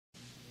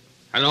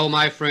Hello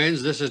my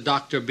friends, this is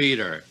Dr.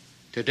 Beter.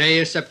 Today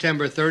is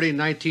September 30,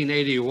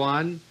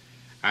 1981,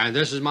 and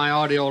this is my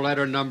audio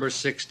letter number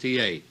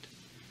 68.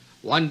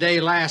 One day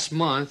last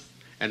month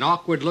an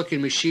awkward-looking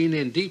machine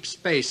in deep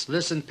space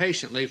listened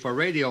patiently for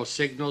radio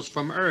signals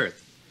from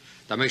Earth.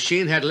 The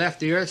machine had left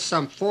the Earth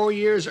some 4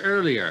 years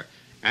earlier,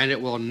 and it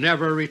will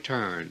never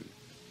return.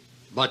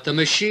 But the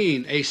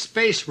machine, a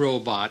space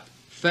robot,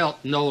 felt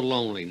no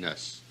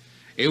loneliness.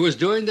 It was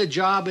doing the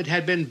job it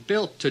had been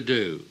built to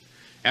do.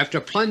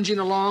 After plunging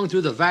along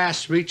through the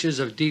vast reaches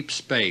of deep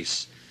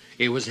space,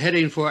 it was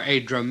heading for a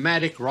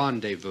dramatic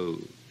rendezvous.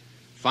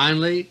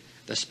 Finally,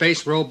 the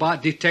space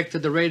robot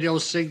detected the radio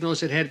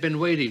signals it had been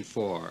waiting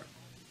for.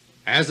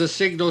 As the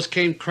signals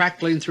came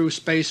crackling through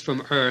space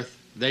from Earth,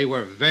 they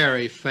were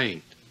very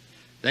faint.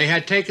 They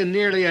had taken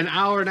nearly an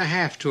hour and a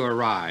half to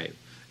arrive,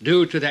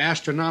 due to the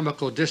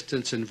astronomical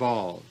distance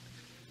involved.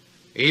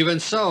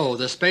 Even so,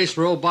 the space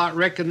robot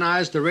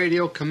recognized the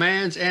radio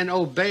commands and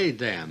obeyed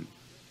them.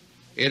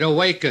 It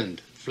awakened,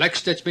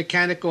 flexed its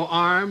mechanical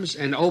arms,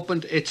 and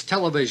opened its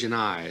television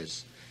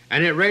eyes,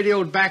 and it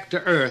radioed back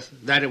to Earth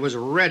that it was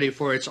ready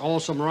for its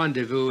awesome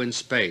rendezvous in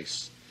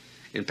space.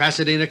 In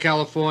Pasadena,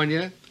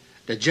 California,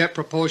 the Jet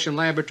Propulsion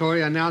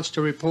Laboratory announced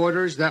to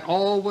reporters that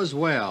all was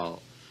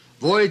well.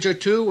 Voyager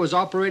 2 was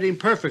operating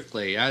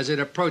perfectly as it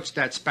approached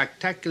that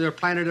spectacular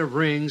planet of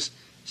rings,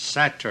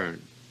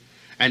 Saturn.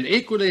 And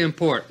equally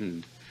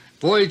important,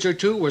 Voyager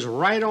 2 was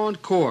right on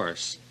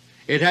course.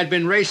 It had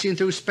been racing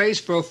through space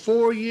for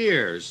 4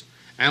 years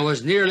and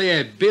was nearly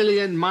 1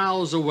 billion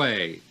miles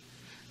away.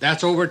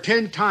 That's over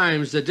 10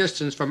 times the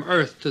distance from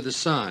Earth to the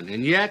Sun,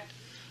 and yet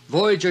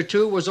Voyager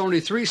 2 was only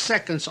 3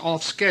 seconds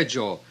off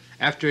schedule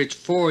after its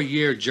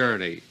 4-year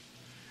journey.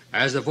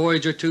 As the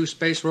Voyager 2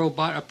 space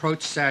robot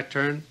approached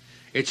Saturn,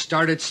 it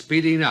started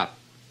speeding up.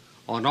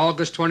 On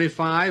August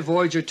 25,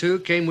 Voyager 2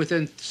 came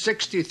within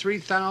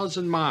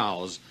 63,000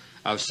 miles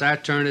of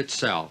Saturn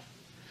itself.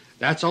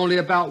 That's only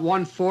about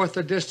 1/4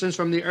 the distance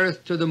from the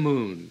Earth to the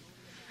Moon.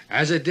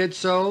 As it did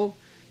so,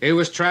 it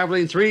was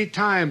traveling 3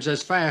 times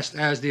as fast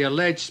as the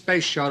alleged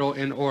Space Shuttle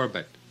in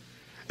orbit.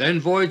 Then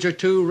Voyager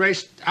 2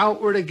 raced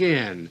outward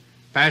again,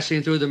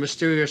 passing through the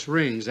mysterious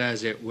rings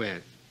as it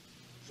went.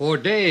 For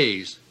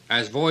days,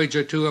 as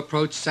Voyager 2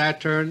 approached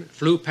Saturn,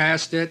 flew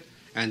past it,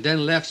 and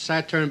then left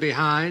Saturn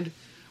behind,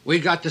 we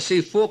got to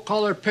see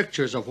full-color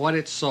pictures of what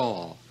it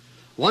saw.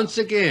 Once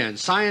again,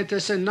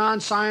 scientists and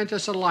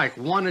non-scientists alike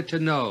wanted to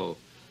know,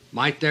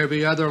 might there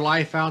be other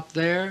life out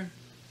there?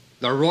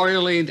 The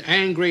roiling,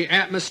 angry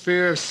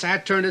atmosphere of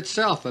Saturn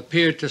itself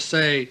appeared to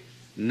say,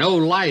 "No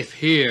life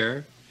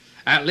here,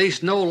 at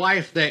least no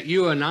life that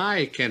you and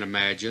I can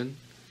imagine."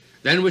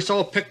 Then we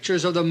saw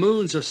pictures of the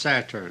moons of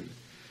Saturn.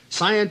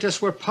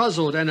 Scientists were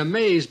puzzled and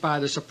amazed by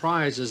the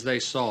surprises they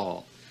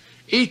saw.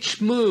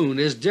 Each moon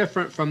is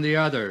different from the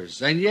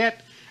others, and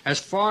yet as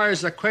far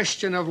as the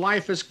question of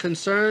life is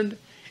concerned,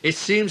 it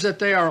seems that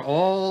they are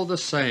all the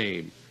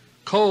same.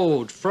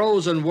 Cold,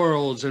 frozen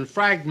worlds and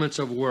fragments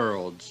of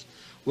worlds,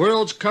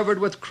 worlds covered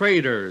with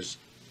craters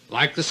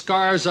like the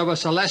scars of a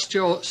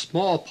celestial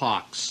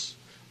smallpox,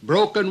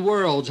 broken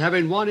worlds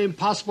having one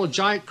impossible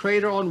giant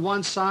crater on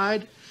one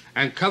side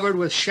and covered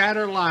with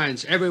shatter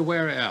lines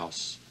everywhere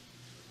else.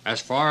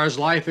 As far as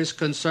life is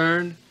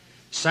concerned,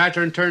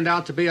 Saturn turned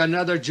out to be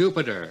another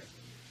Jupiter.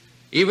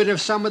 Even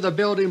if some of the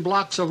building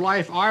blocks of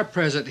life are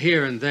present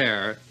here and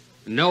there,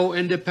 no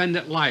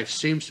independent life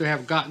seems to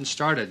have gotten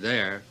started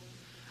there.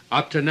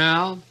 Up to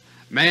now,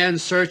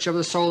 man's search of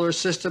the Solar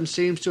System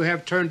seems to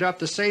have turned up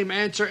the same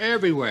answer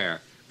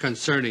everywhere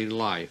concerning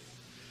life.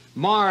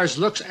 Mars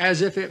looks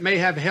as if it may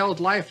have held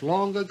life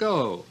long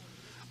ago,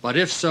 but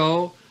if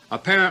so,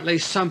 apparently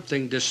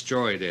something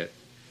destroyed it.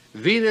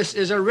 Venus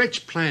is a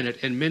rich planet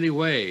in many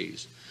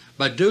ways,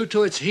 but due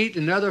to its heat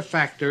and other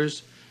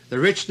factors, the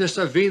richness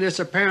of Venus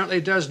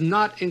apparently does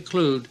not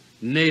include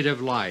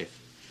native life.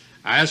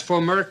 As for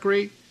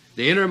Mercury,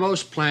 the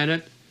innermost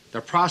planet,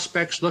 the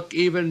prospects look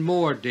even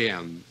more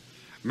dim.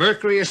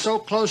 Mercury is so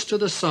close to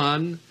the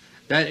Sun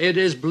that it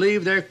is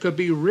believed there could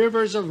be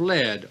rivers of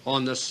lead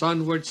on the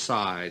sunward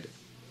side.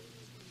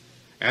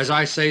 As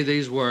I say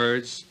these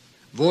words,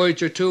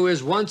 Voyager 2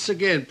 is once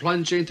again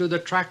plunging through the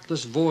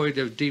trackless void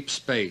of deep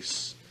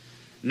space.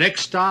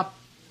 Next stop,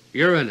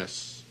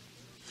 Uranus,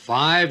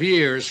 5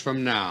 years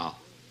from now.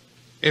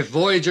 If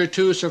Voyager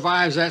 2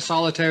 survives that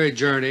solitary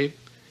journey,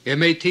 it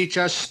may teach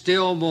us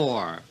still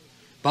more,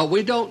 but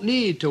we don't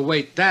need to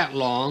wait that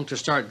long to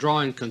start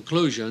drawing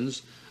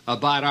conclusions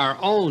about our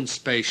own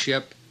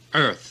spaceship,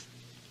 Earth.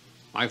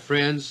 My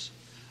friends,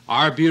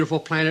 our beautiful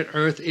planet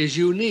Earth is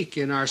unique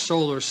in our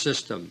solar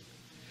system.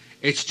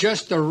 It's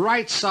just the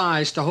right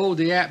size to hold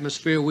the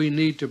atmosphere we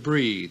need to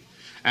breathe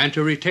and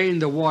to retain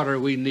the water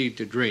we need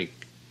to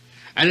drink,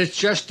 and it's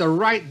just the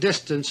right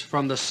distance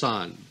from the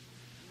Sun.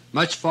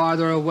 Much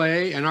farther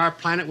away and our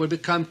planet would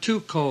become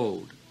too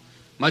cold,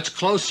 much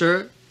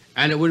closer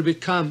and it would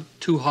become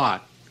too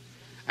hot.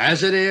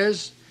 As it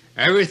is,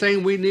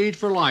 everything we need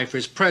for life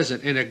is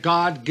present in a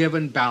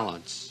God-given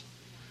balance.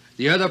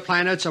 The other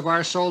planets of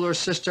our solar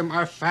system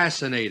are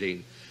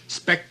fascinating,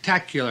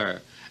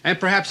 spectacular, and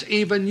perhaps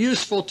even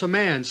useful to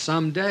man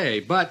someday,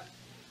 but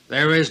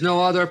there is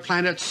no other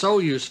planet so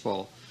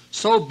useful,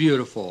 so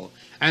beautiful,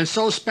 and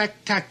so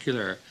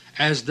spectacular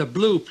as the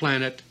blue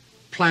planet,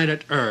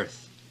 planet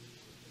Earth.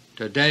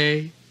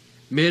 Today,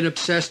 men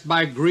obsessed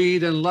by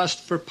greed and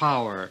lust for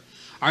power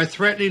are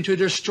threatening to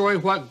destroy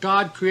what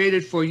God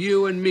created for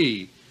you and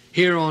me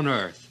here on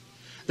Earth.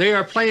 They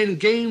are playing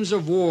games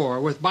of war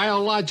with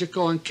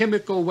biological and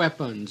chemical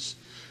weapons,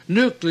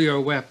 nuclear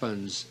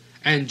weapons,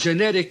 and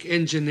genetic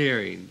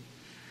engineering.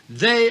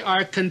 They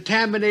are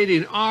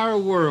contaminating our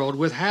world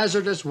with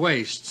hazardous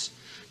wastes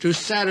to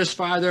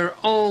satisfy their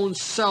own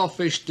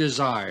selfish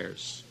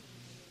desires.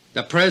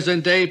 The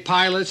present-day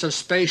pilots of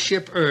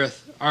Spaceship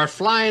Earth are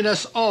flying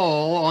us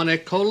all on a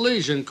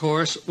collision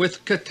course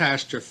with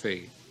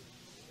catastrophe.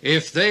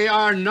 If they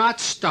are not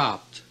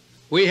stopped,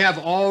 we have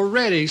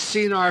already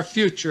seen our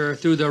future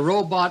through the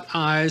robot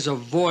eyes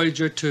of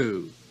Voyager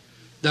 2.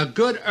 The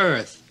good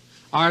Earth,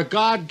 our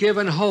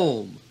God-given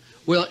home,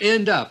 will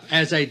end up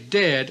as a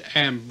dead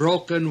and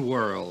broken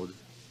world.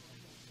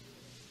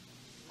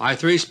 My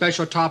three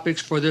special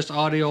topics for this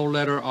audio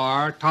letter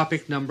are: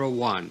 Topic number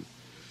 1,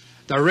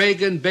 the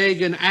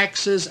Reagan-Begin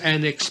Axis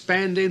and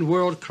expanding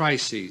world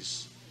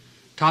crises.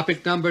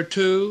 Topic number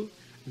 2,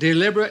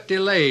 deliberate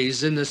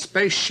delays in the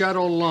Space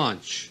Shuttle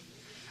launch.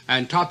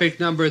 And Topic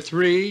number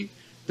 3,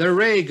 the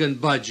Reagan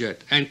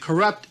Budget and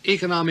corrupt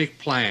economic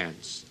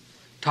plans.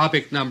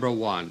 Topic number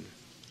 1.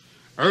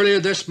 Earlier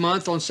this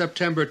month on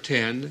September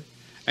 10,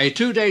 a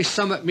two-day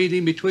summit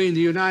meeting between the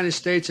United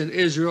States and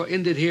Israel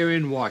ended here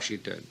in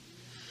Washington.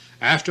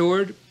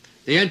 Afterward,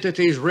 the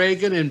entities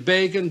Reagan and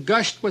Begin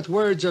gushed with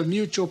words of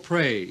mutual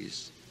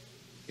praise.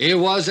 It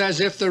was as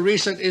if the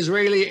recent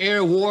Israeli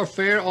air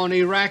warfare on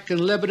Iraq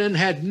and Lebanon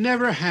had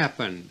never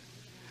happened.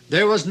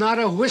 There was not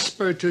a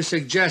whisper to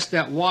suggest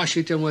that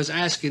Washington was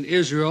asking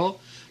Israel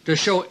to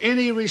show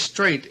any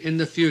restraint in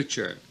the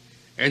future.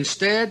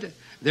 Instead,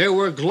 there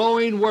were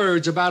glowing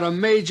words about a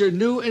major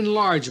new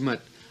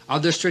enlargement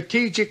of the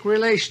strategic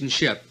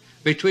relationship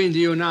between the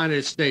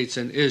United States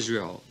and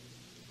Israel.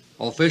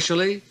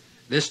 Officially,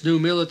 this new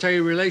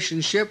military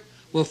relationship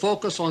will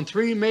focus on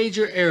three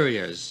major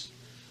areas.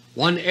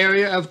 One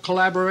area of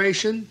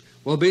collaboration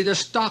will be the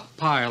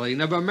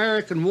stockpiling of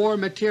American war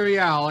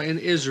material in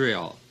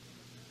Israel.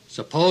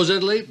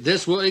 Supposedly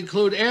this will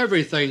include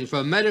everything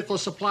from medical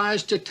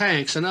supplies to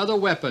tanks and other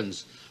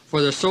weapons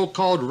for the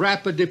so-called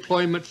Rapid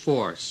Deployment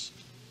Force.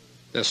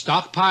 The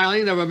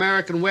stockpiling of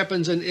American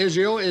weapons in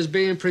Israel is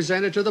being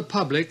presented to the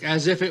public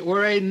as if it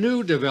were a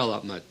new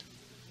development,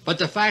 but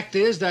the fact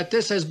is that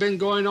this has been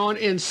going on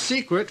in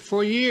secret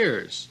for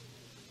years.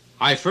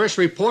 I first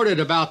reported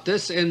about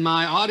this in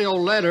my audio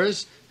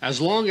letters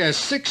as long as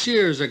 6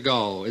 years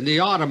ago in the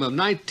autumn of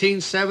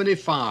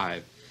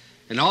 1975.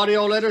 In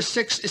AUDIO LETTER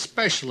 6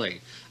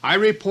 especially, I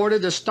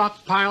reported the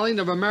stockpiling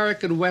of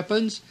American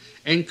weapons,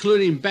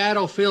 including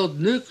battlefield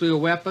nuclear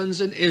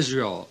weapons, in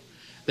Israel.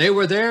 They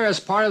were there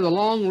as part of the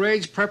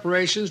long-range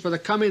preparations for the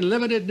coming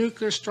limited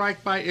nuclear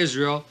strike by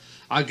Israel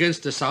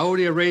against the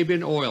Saudi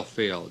Arabian oil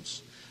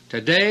fields.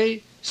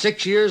 Today,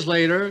 6 years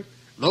later,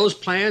 those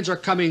plans are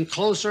coming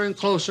closer and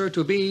closer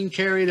to being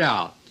carried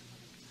out.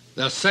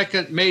 The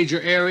second major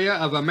area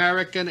of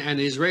American and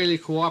Israeli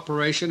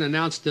cooperation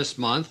announced this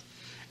month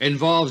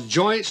involves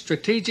joint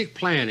strategic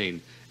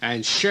planning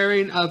and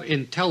sharing of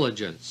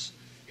intelligence.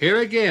 Here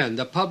again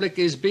the public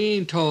is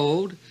being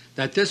told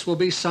that this will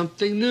be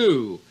something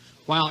new,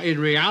 while in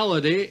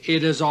reality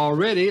it is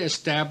already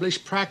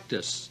established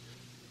practice.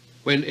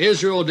 When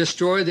Israel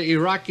destroyed the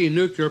Iraqi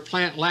nuclear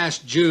plant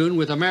last June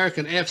with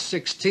American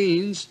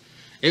F-16s,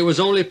 it was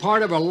only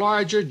part of a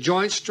larger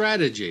joint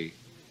strategy.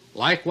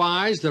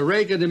 Likewise, the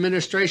Reagan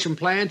administration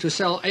plan to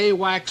sell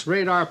AWACS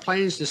radar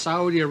planes to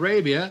Saudi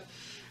Arabia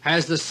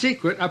has the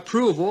secret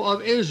approval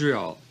of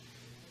Israel.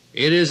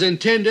 It is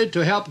intended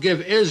to help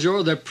give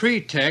Israel the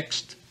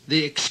pretext,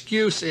 the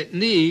excuse it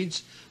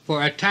needs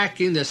for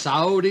attacking the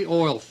Saudi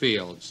oil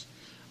fields.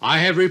 I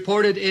have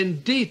reported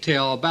in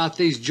detail about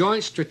these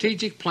joint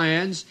strategic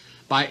plans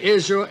by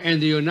Israel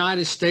and the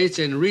United States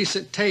in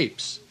recent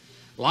tapes.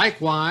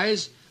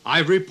 Likewise, I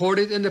have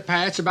reported in the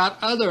past about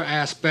other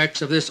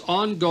aspects of this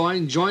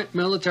ongoing joint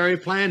military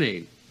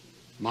planning.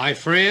 My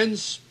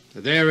friends,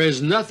 there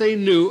is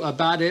nothing new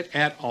about it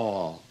at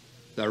all.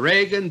 The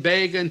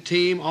Reagan-Begin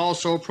team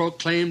also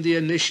proclaimed the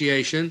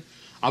initiation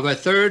of a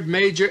third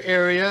major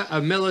area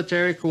of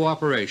military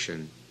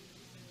cooperation.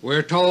 We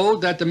are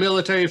told that the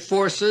military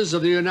forces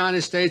of the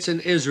United States and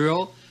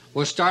Israel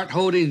will start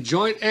holding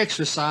joint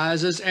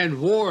exercises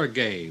and war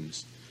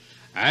games.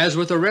 As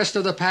with the rest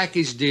of the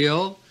package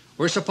deal,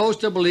 we're supposed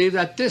to believe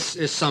that this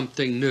is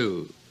something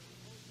new.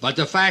 But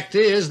the fact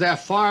is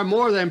that far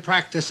more than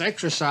practice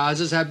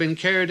exercises have been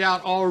carried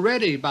out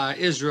already by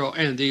Israel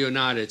and the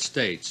United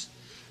States.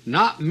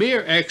 Not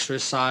mere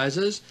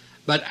exercises,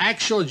 but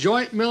actual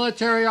joint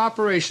military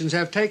operations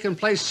have taken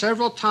place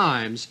several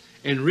times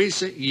in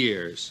recent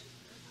years.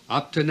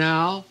 Up to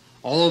now,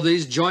 all of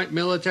these joint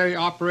military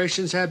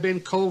operations have been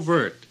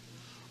covert.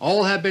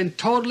 all have been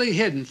totally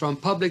hidden from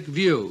public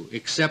view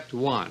except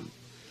one.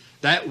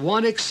 That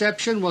one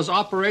exception was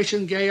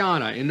Operation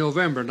Guyana in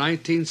November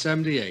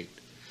 1978.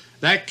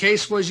 That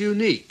case was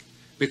unique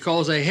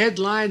because a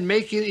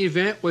headline-making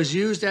event was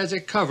used as a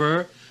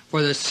cover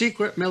for the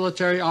secret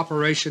military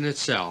operation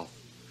itself.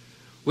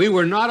 We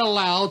were not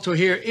allowed to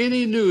hear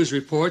any news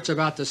reports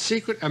about the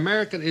secret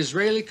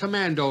American-Israeli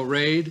commando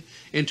raid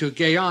into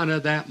Guyana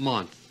that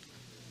month.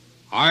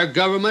 Our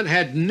government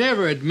had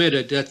never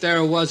admitted that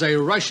there was a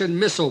Russian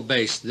missile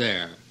base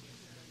there,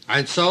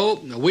 and so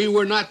we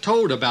were not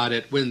told about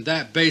it when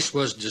that base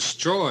was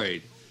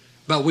destroyed.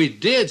 But we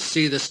did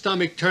see the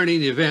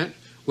stomach-turning event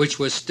which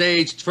was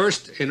staged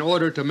first in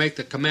order to make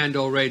the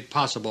commando raid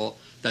possible,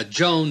 the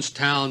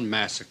Jonestown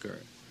Massacre.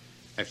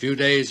 A few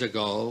days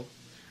ago,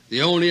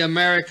 the only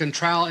American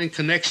trial in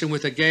connection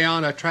with the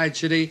Guyana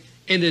tragedy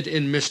ended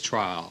in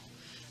mistrial.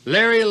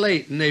 Larry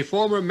Layton, a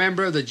former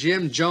member of the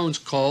Jim Jones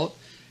cult,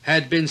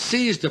 had been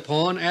seized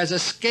upon as a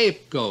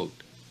scapegoat,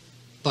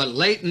 but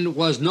Layton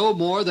was no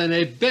more than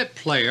a bit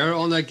player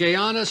on the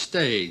Guyana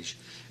stage,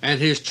 and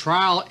his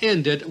trial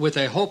ended with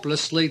a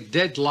hopelessly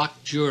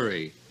deadlocked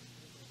jury.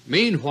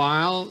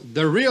 Meanwhile,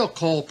 the real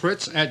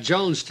culprits at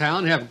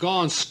Jonestown have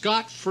gone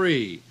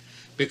scot-free,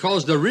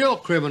 because the real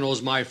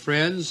criminals, my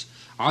friends,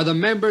 are the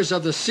members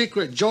of the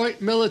secret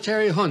joint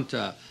military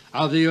junta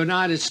of the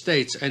United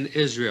States and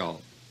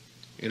Israel.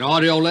 In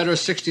AUDIO LETTER No.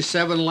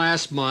 67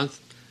 last month,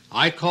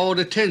 I called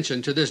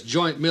attention to this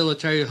joint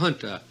military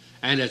junta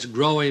and its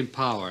growing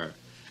power,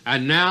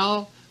 and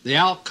now the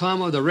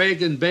outcome of the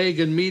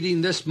Reagan-Begin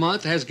meeting this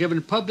month has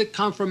given public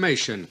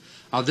confirmation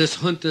of this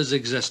junta's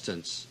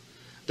existence.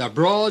 The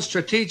broad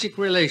strategic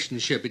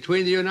relationship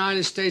between the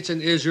United States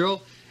and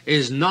Israel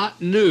is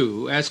not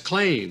new as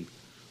claimed.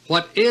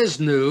 What is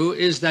new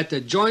is that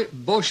the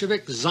joint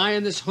Bolshevik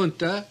Zionist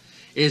junta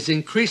is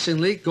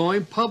increasingly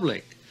going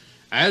public.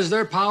 As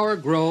their power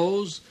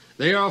grows,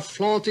 they are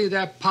flaunting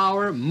that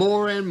power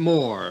more and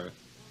more.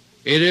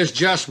 It is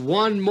just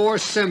one more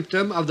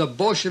symptom of the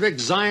Bolshevik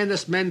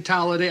Zionist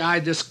mentality I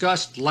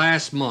discussed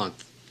last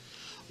month.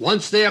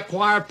 Once they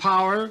acquire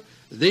power,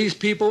 these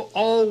people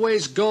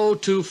always go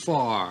too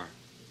far.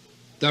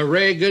 The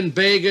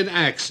Reagan-Begin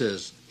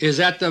Axis is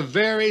at the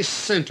very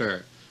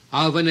center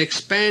of an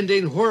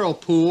expanding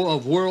whirlpool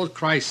of world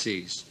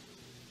crises.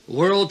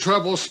 World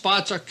trouble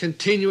spots are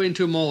continuing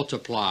to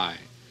multiply.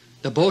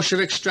 The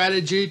Bolshevik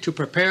strategy to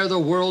prepare the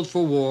world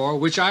for war,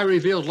 which I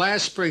revealed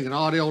last spring in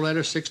AUDIO LETTER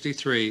No.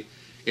 63,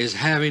 is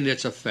having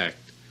its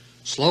effect.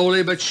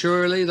 Slowly but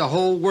surely the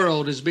whole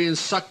world is being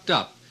sucked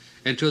up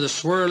into the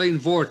swirling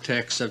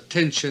vortex of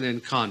tension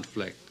and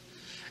conflict.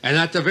 And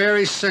at the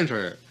very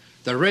center,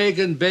 the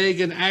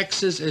Reagan-Begin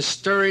Axis is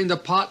stirring the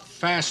pot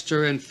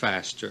faster and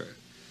faster.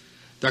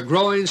 The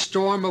growing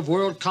storm of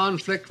world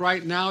conflict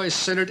right now is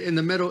centered in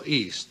the Middle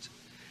East.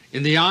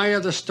 In the eye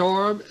of the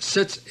storm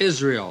sits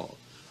Israel.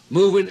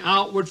 Moving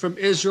outward from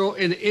Israel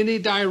in any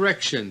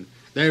direction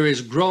there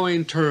is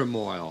growing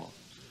turmoil.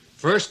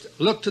 First,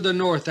 look to the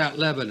north at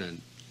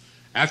Lebanon.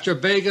 After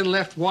Begin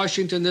left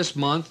Washington this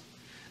month,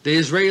 the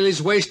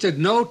Israelis wasted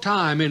no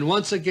time in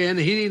once again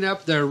heating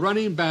up their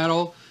running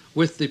battle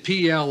with the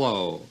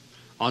PLO.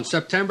 On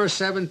September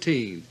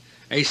 17,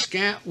 a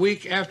scant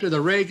week after the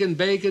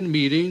Reagan-Begin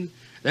meeting,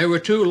 there were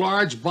two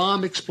large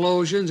bomb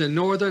explosions in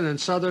northern and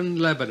southern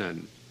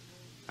Lebanon.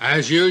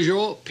 As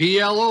usual,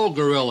 PLO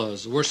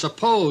guerrillas were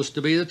supposed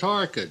to be the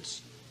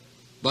targets,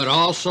 but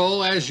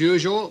also, as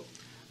usual,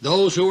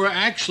 those who were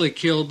actually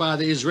killed by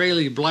the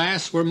Israeli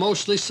blasts were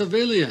mostly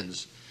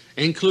civilians,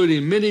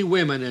 including many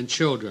women and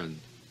children.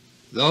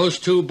 Those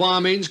two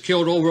bombings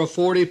killed over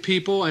 40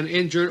 people and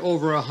injured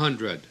over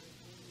 100.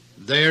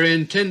 Their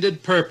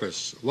intended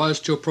purpose was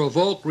to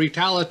provoke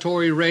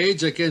retaliatory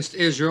raids against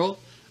Israel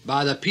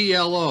by the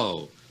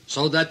PLO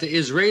so that the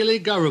Israeli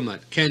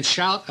government can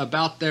shout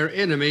about their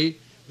enemy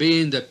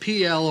being the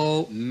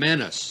PLO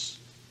menace.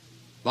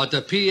 But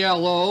the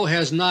PLO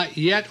has not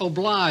yet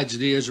obliged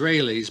the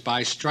Israelis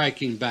by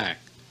striking back.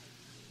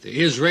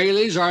 The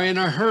Israelis are in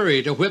a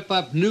hurry to whip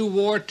up new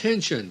war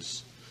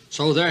tensions,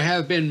 so there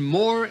have been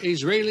more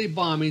Israeli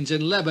bombings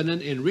in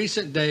Lebanon in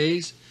recent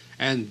days,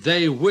 and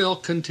they will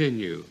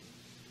continue.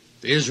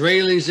 The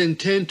Israelis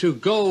intend to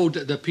goad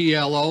the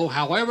PLO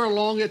however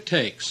long it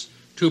takes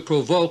to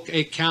provoke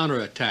a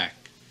counterattack.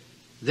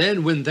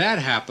 Then when that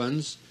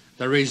happens,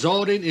 the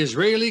resulting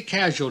Israeli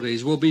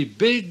casualties will be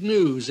big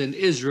news in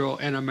Israel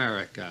and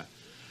America.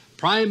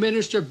 Prime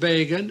Minister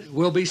Begin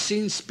will be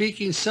seen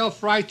speaking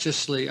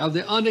self-righteously of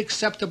the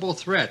unacceptable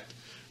threat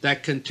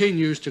that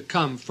continues to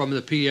come from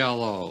the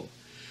PLO,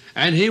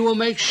 and he will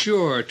make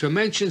sure to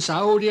mention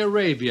Saudi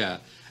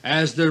Arabia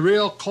as the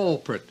real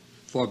culprit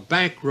for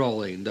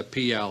bankrolling the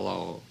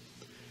PLO.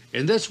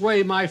 In this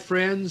way, my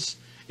friends,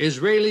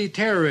 Israeli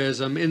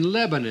terrorism in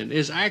Lebanon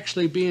is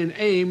actually being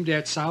aimed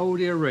at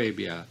Saudi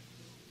Arabia.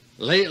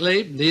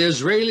 Lately, the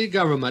Israeli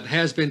government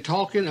has been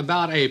talking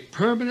about a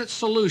permanent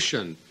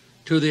solution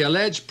to the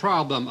alleged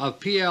problem of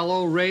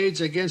PLO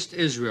raids against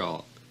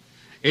Israel.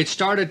 It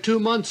started 2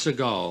 months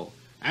ago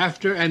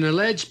after an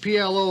alleged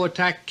PLO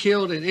attack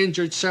killed and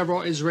injured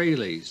several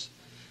Israelis.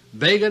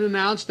 Begin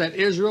announced that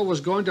Israel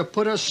was going to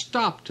put a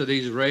stop to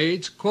these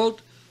raids,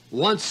 quote,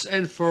 once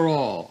and for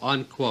all,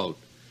 unquote.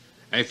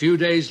 A few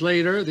days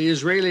later, the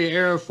Israeli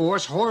Air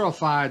Force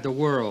horrified the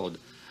world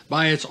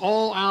by its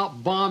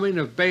all-out bombing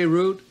of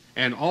Beirut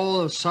and all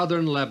of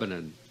southern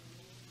Lebanon.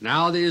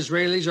 Now the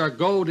Israelis are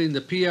goading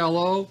the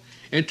PLO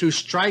into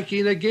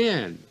striking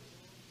again,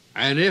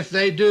 and if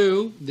they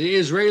do, the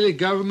Israeli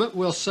government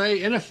will say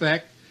in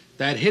effect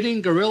that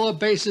hitting guerrilla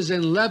bases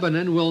in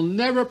Lebanon will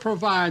never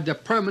provide the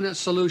permanent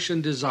solution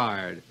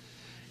desired.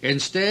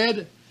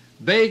 Instead,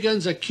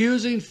 Begin's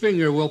accusing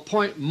finger will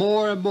point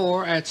more and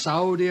more at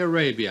Saudi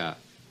Arabia.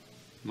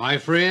 My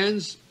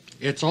friends,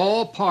 it's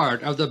all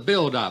part of the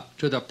build-up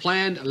to the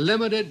planned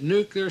limited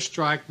nuclear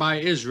strike by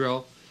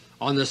Israel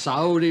on the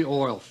Saudi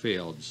oil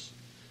fields.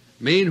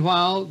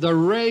 Meanwhile, the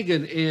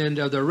Reagan end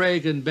of the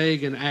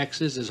Reagan-Begin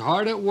Axis is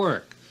hard at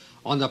work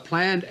on the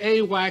planned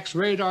AWACS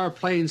radar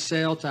plane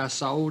sale to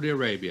Saudi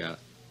Arabia.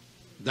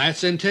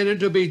 That's intended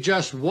to be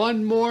just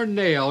one more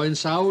nail in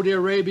Saudi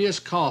Arabia's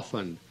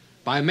coffin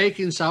by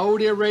making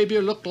Saudi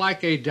Arabia look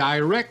like a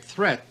direct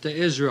threat to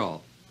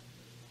Israel.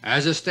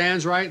 As it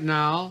stands right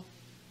now,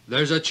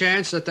 there's a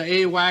chance that the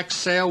AWACS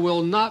sale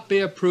will not be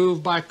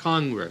approved by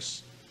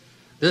Congress.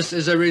 This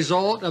is a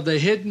result of the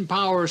hidden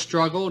power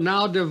struggle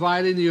now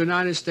dividing the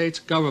United States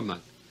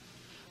government.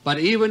 But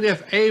even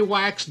if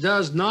AWACS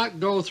does not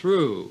go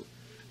through,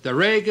 the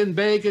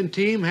Reagan-Begin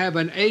team have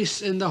an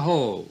ace in the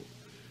hole.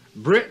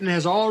 Britain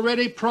has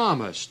already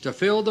promised to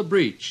fill the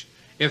breach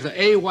if the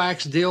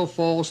AWACS deal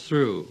falls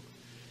through.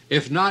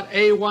 If not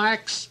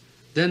AWACS,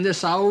 then the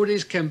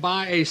Saudis can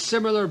buy a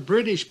similar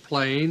British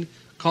plane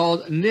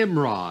called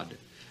Nimrod,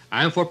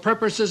 and for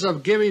purposes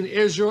of giving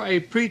Israel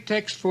a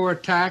pretext for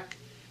attack,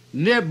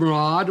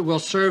 Nimrod will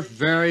serve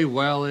very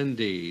well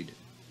indeed.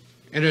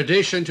 In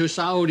addition to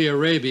Saudi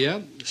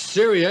Arabia,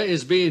 Syria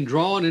is being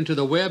drawn into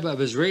the web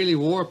of Israeli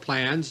war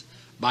plans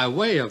by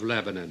way of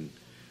Lebanon.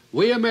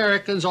 We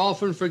Americans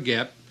often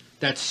forget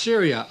that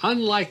Syria,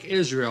 unlike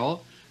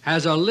Israel,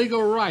 has a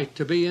legal right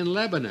to be in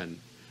Lebanon.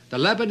 The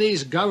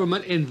Lebanese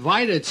government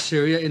invited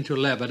Syria into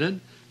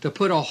Lebanon to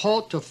put a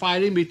halt to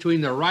fighting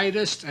between the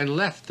rightists and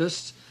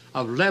leftists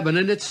of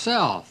Lebanon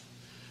itself.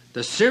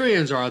 The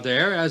Syrians are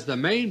there as the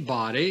main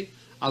body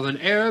of an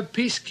Arab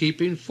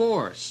peacekeeping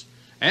force,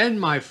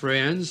 and, my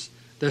friends,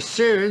 the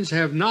Syrians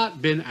have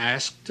not been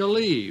asked to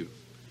leave.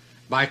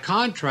 By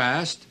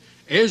contrast,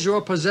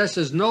 Israel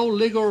possesses no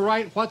legal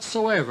right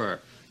whatsoever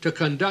to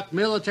conduct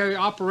military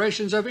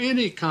operations of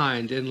any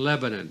kind in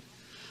Lebanon.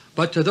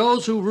 But to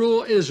those who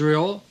rule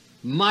Israel,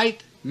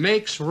 might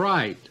makes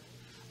right.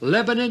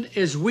 Lebanon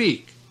is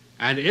weak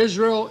and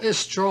Israel is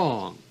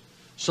strong,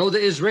 so the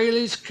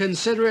Israelis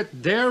consider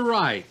it their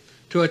right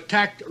to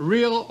attack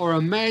real or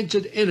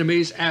imagined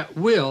enemies at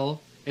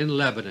will in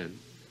Lebanon.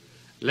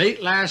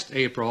 Late last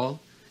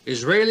April,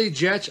 Israeli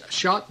jets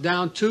shot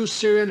down 2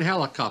 Syrian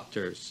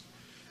helicopters.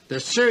 The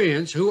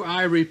Syrians, who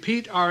I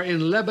repeat are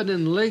in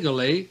Lebanon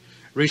legally,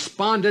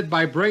 responded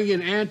by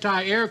bringing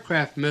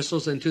anti-aircraft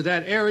missiles into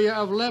that area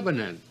of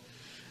Lebanon.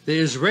 The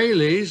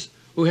Israelis,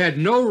 who had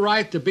no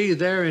right to be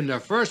there in the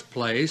first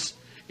place,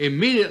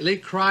 immediately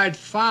cried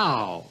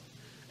foul.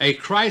 A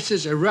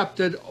crisis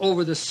erupted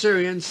over the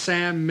Syrian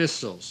SAM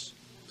missiles.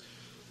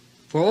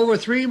 For over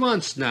 3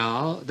 months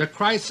now, the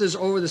crisis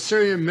over the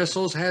Syrian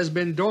missiles has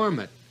been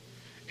dormant.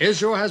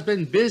 Israel has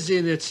been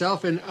busying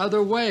itself in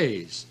other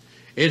ways.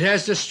 It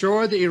has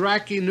destroyed the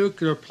Iraqi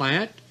nuclear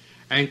plant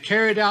and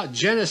carried out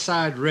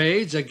genocide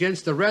raids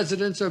against the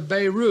residents of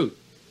Beirut.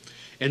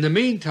 In the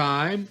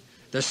meantime,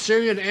 the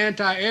Syrian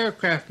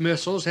anti-aircraft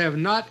missiles have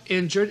not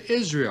injured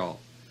Israel.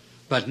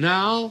 But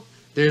now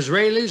the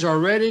Israelis are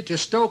ready to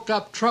stoke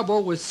up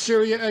trouble with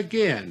Syria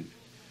again.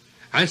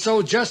 And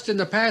so just in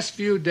the past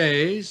few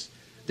days,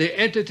 the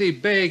entity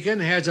Begin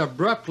has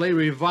abruptly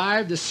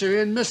revived the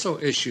Syrian missile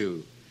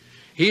issue.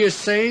 He is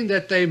saying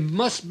that they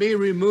must be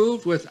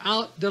removed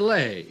without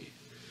delay.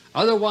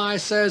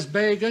 Otherwise, says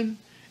Begin,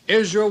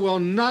 Israel will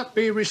not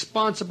be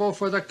responsible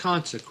for the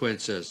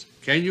consequences.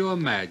 Can you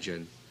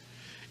imagine?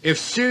 If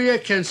Syria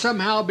can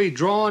somehow be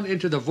drawn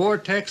into the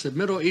vortex of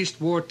Middle East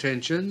war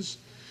tensions,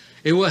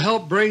 it will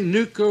help bring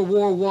Nuclear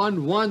War I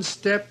one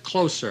step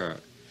closer.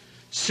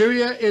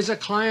 Syria is a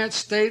client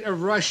state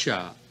of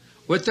Russia,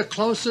 with the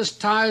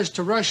closest ties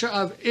to Russia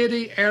of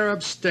any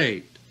Arab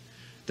state.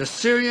 The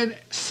Syrian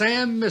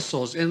SAM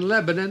missiles in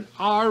Lebanon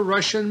are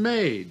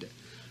Russian-made.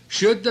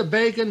 Should the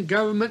Begin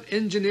government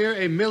engineer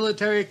a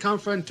military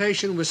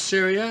confrontation with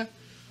Syria,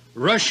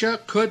 Russia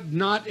could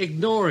not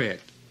ignore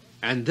it.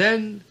 And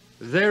then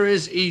there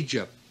is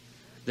Egypt.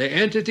 The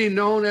entity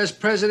known as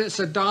President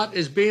Sadat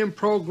is being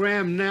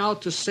programmed now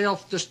to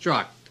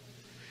self-destruct.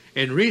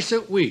 In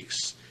recent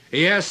weeks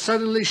he has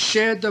suddenly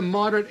shed the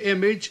modern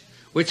image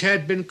which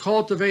had been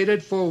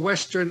cultivated for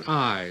Western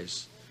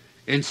eyes.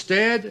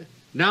 Instead,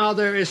 now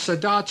there is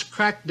Sadat's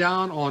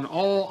crackdown on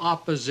all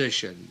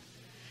opposition.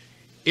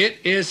 It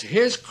is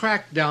his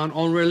crackdown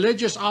on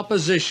religious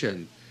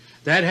opposition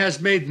that has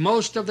made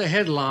most of the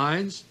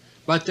headlines,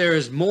 but there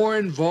is more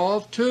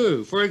involved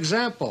too. For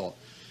example,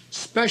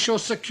 special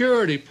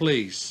security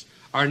police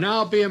are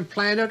now being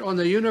planted on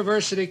the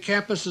university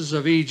campuses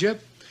of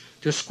Egypt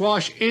to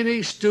squash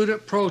any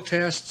student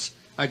protests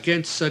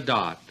against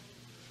Sadat.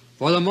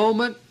 For the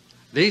moment,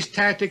 these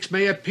tactics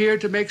may appear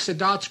to make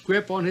Sadat's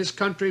grip on his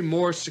country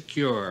more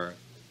secure,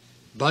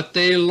 but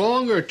the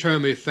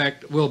longer-term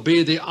effect will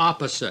be the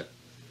opposite.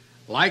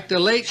 Like the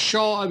late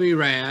Shah of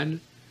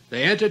Iran, the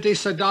entity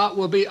Sadat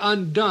will be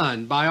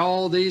undone by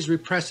all these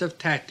repressive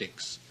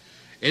tactics.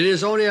 It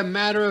is only a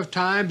matter of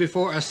time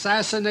before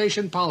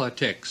assassination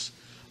politics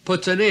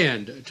puts an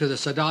end to the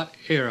Sadat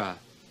era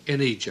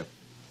in Egypt.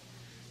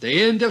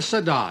 The end of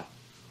Sadat,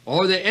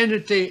 or the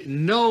entity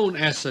known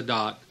as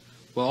Sadat,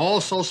 will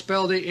also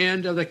spell the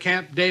end of the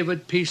Camp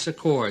David Peace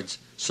Accords,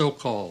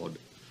 so-called.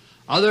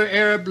 Other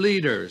Arab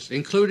leaders,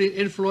 including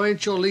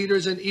influential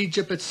leaders in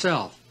Egypt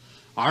itself,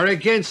 are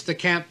against the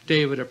Camp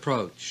David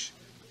approach.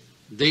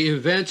 The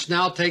events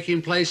now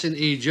taking place in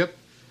Egypt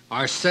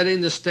are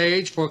setting the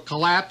stage for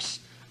collapse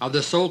of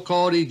the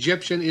so-called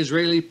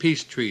Egyptian-Israeli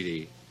Peace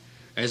Treaty.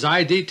 As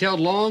I detailed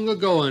long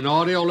ago in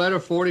AUDIO LETTER No.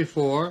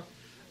 44,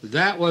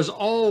 that was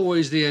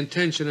always the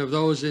intention of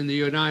those in the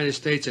United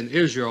States and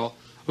Israel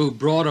who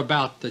brought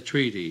about the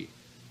treaty.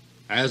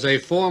 As a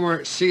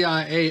former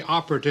CIA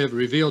operative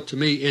revealed to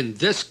me in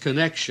this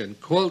connection,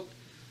 quote,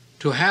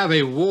 "To have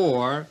a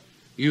war,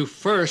 you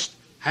first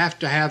have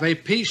to have a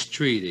peace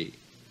treaty.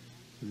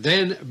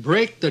 Then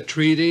break the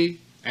treaty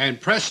and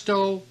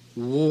presto,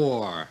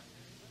 war."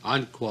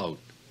 Unquote.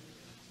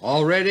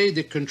 Already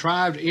the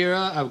contrived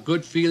era of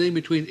good feeling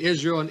between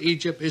Israel and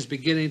Egypt is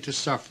beginning to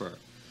suffer.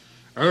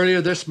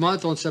 Earlier this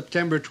month, on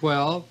September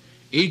 12,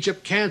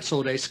 Egypt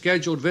canceled a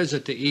scheduled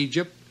visit to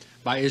Egypt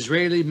by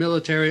Israeli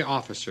military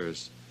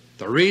officers.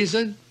 The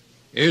reason?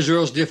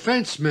 Israel's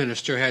defense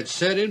minister had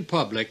said in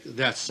public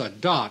that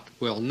Sadat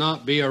will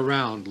not be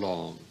around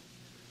long.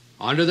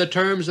 Under the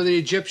terms of the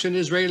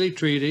Egyptian-Israeli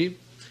Treaty,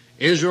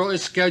 Israel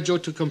is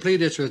scheduled to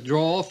complete its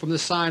withdrawal from the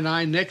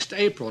Sinai next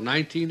April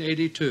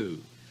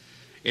 1982.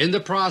 In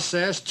the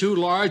process, 2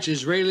 large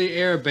Israeli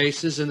air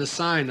bases in the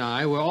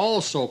Sinai will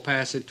also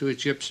pass into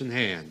Egyptian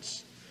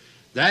hands.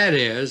 That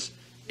is,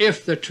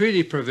 if the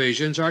treaty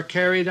provisions are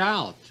carried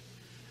out.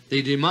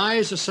 The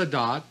demise of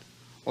Sadat,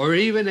 or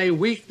even a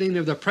weakening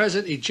of the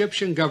present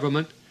Egyptian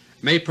government,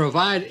 may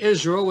provide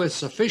Israel with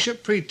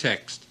sufficient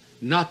pretext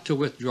not to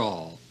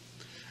withdraw.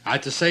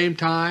 At the same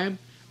time,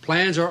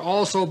 plans are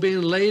also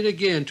being laid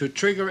again to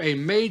trigger a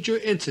major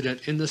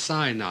incident in the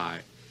Sinai.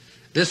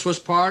 This was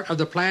part of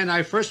the plan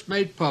I first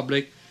made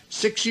public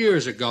 6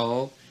 years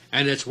ago,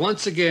 and it's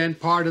once again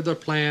part of the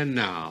plan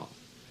now.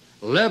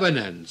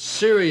 Lebanon,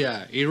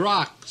 Syria,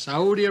 Iraq,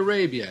 Saudi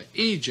Arabia,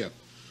 Egypt,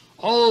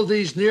 all of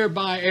these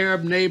nearby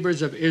Arab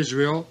neighbors of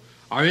Israel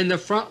are in the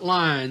front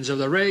lines of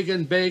the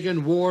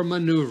Reagan-Begin war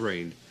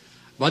maneuvering,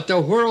 but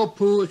the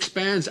whirlpool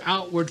expands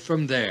outward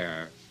from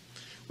there.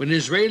 When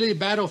Israeli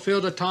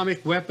battlefield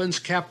atomic weapons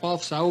cap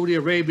off Saudi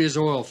Arabia's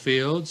oil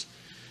fields,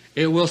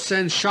 it will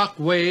send shock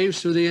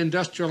waves through the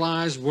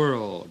industrialized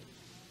world.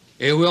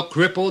 It will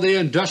cripple the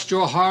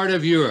industrial heart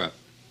of Europe.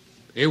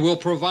 It will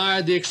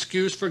provide the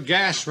excuse for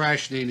gas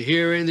rationing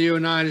here in the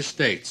United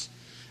States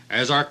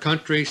as our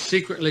country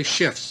secretly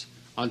shifts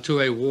onto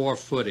a war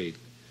footing.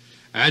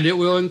 And it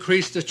will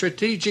increase the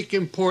strategic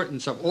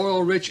importance of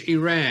oil-rich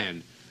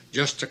Iran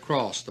just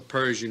across the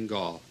Persian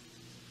Gulf.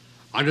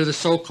 Under the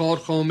so-called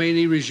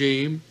Khomeini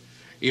regime,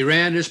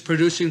 Iran is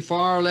producing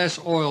far less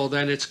oil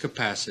than its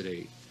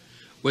capacity.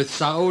 With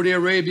Saudi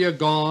Arabia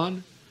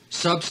gone,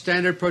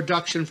 substandard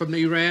production from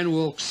Iran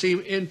will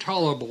seem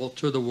intolerable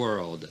to the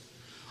world.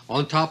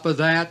 On top of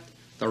that,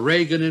 the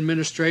Reagan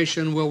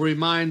administration will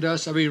remind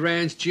us of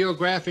Iran's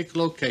geographic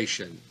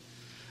location.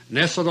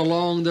 Nestled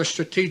along the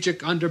strategic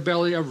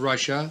underbelly of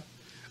Russia,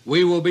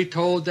 we will be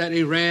told that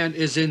Iran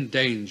is in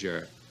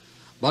danger.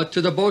 But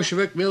to the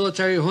Bolshevik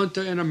military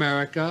junta in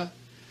America,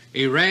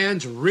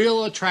 Iran's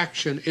real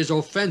attraction is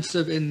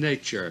offensive in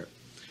nature.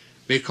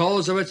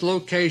 Because of its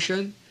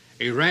location,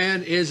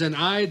 Iran is an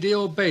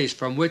ideal base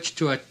from which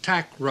to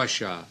attack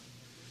Russia.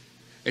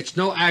 It's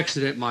no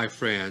accident, my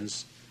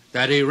friends,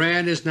 that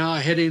Iran is now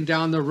heading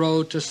down the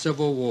road to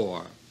civil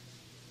war.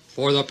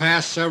 For the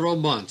past several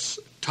months,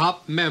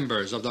 top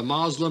members of the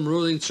Muslim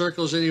ruling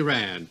circles in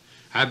Iran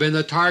have been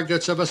the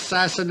targets of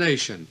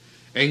assassination,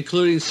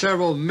 including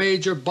several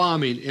major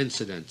bombing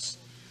incidents.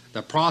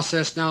 The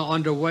process now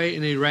underway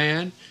in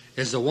Iran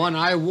is the one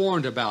I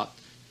warned about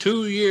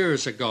 2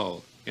 years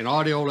ago in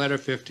AUDIO LETTER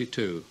No.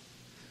 52.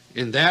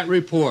 In that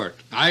report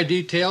I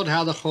detailed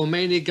how the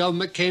Khomeini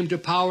government came to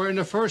power in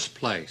the first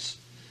place.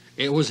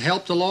 It was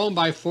helped along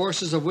by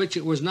forces of which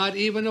it was not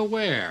even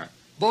aware,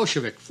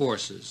 Bolshevik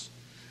forces.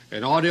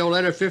 In AUDIO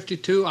LETTER No.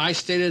 52 I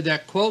stated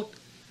that, quote,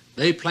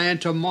 "They plan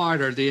to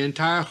martyr the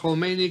entire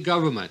Khomeini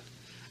government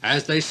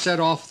as they set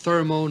off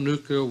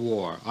thermonuclear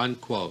war."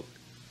 Unquote.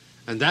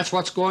 And that's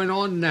what's going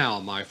on now,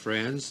 my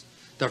friends.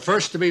 The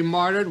first to be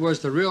martyred was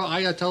the real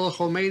Ayatollah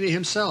Khomeini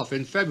himself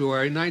in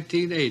February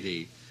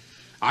 1980.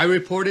 I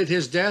reported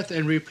his death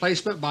and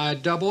replacement by a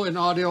double in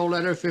AUDIO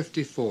LETTER No.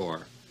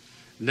 54.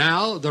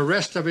 Now the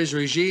rest of his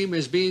regime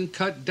is being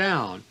cut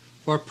down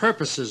for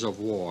purposes of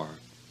war.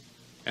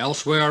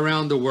 Elsewhere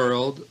around the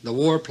world, the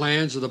war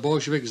plans of the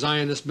Bolshevik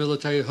Zionist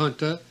military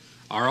junta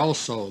are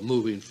also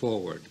moving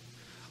forward.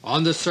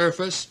 On the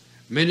surface,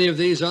 many of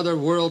these other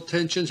world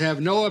tensions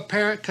have no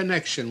apparent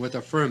connection with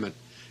the ferment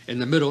in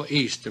the Middle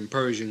East and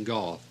Persian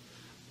Gulf,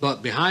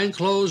 but behind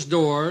closed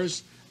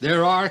doors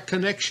there are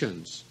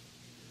connections.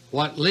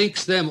 What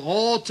links them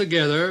all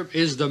together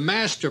is the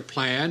master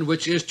plan,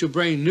 which is to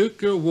bring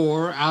nuclear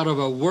war out of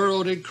a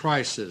world in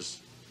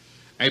crisis.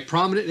 A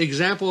prominent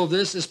example of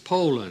this is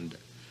Poland.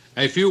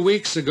 A few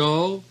weeks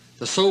ago,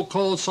 the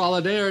so-called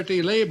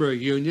Solidarity Labor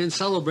Union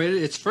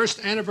celebrated its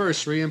first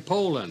anniversary in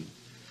Poland.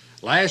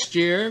 Last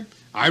year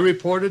I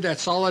reported that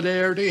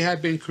Solidarity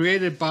had been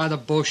created by the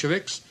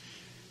Bolsheviks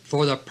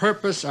for the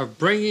purpose of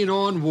bringing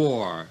on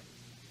war.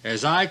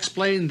 As I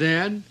explained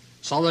then,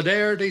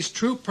 Solidarity's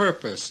true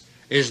purpose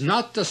is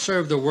not to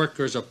serve the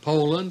workers of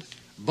Poland,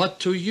 but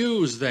to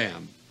use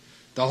them.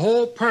 The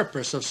whole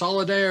purpose of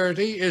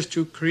Solidarity is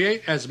to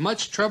create as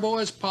much trouble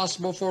as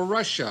possible for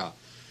Russia,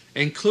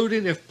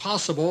 including, if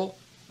possible,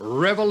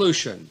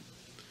 revolution.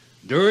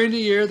 During the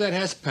year that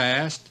has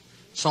passed,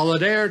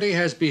 Solidarity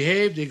has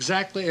behaved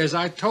exactly as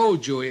I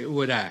told you it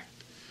would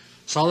act.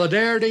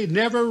 Solidarity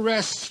never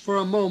rests for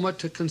a moment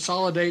to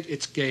consolidate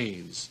its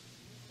gains.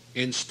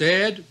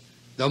 Instead,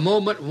 the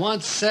moment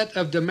one set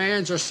of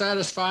demands are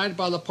satisfied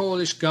by the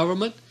Polish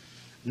government,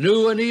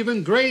 new and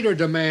even greater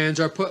demands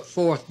are put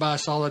forth by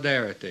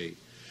Solidarity.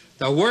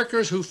 The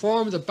workers who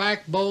form the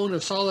backbone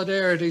of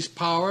Solidarity's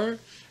power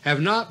have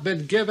not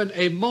been given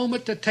a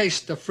moment to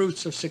taste the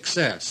fruits of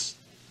success.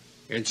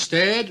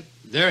 Instead,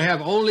 there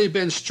have only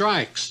been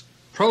strikes,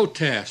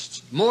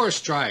 protests, more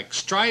strikes,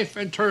 strife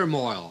and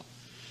turmoil.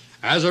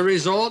 As a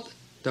result,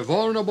 the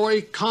vulnerable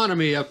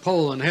economy of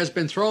Poland has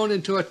been thrown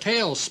into a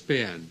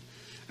tailspin,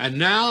 and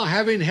now,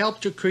 having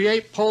helped to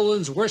create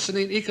Poland's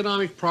worsening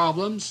economic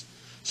problems,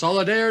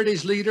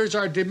 Solidarity's leaders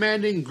are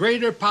demanding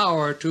greater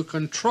power to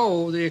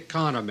control the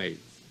economy.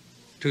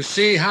 To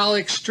see how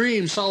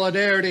extreme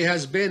Solidarity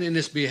has been in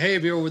its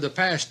behavior over the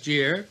past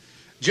year,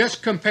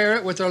 just compare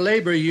it with the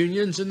labor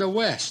unions in the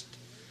West.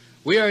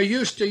 We are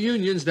used to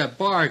unions that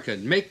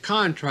bargain, make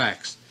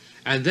contracts,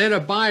 and then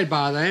abide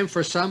by them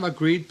for some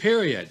agreed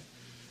period.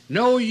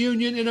 No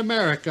union in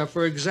America,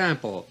 for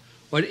example,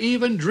 would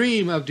even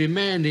dream of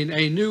demanding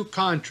a new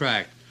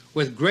contract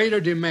with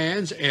greater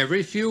demands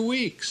every few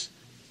weeks.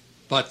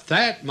 But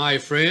that, my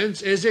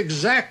friends, is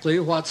exactly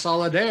what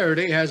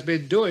Solidarity has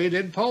been doing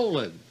in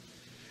Poland.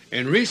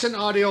 In recent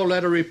AUDIO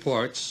LETTER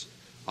reports,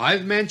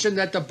 I've mentioned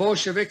that the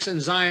Bolsheviks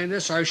and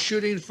Zionists are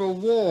shooting for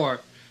war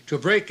to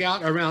break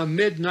out around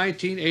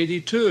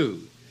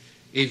mid-1982.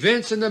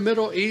 Events in the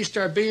Middle East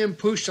are being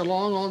pushed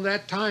along on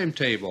that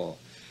timetable,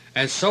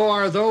 and so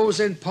are those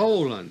in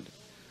Poland.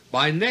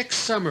 By next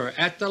summer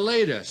at the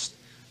latest,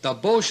 the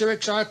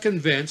Bolsheviks are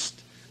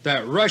convinced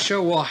that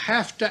Russia will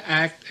have to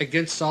act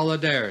against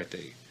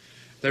Solidarity.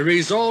 The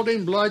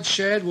resulting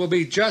bloodshed will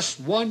be just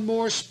one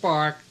more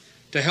spark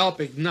to help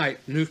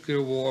ignite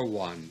Nuclear War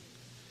I.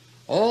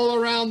 All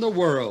around the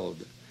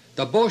world,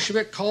 the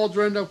Bolshevik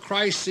cauldron of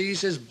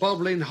crises is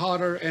bubbling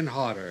hotter and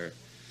hotter.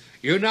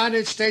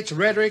 United States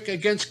rhetoric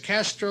against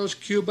Castro's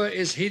Cuba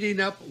is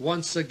heating up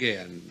once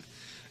again.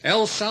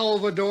 El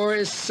Salvador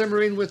is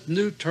simmering with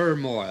new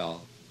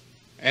turmoil.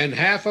 And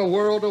half a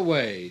world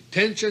away,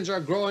 tensions are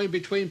growing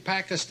between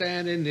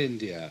Pakistan and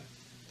India.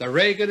 The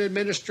Reagan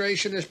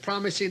administration is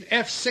promising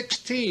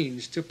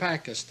F-16s to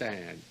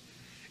Pakistan.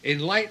 In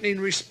lightning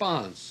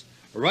response,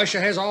 Russia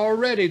has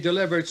already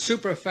delivered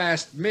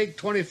super-fast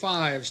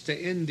MiG-25s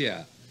to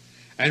India.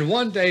 And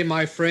one day,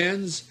 my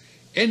friends,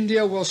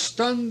 India will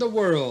stun the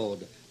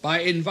world by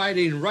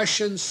inviting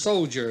Russian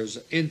soldiers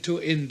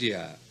into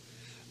India.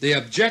 The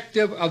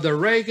objective of the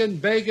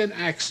Reagan-Begin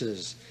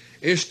Axis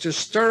is to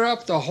stir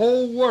up the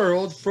whole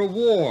world for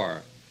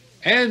war,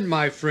 and,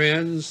 my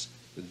friends,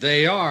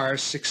 they are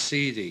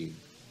succeeding.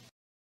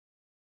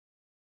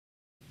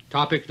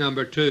 Topic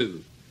number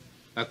 2.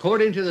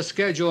 According to the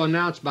schedule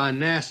announced by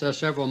NASA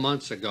several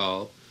months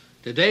ago,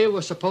 today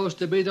was supposed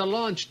to be the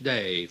launch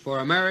day for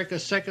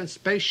America's second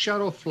Space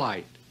Shuttle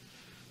flight.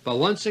 But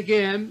once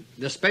again,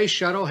 the Space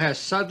Shuttle has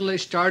suddenly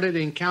started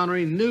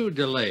encountering new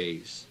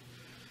delays.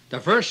 The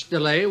first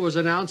delay was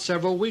announced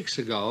several weeks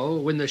ago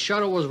when the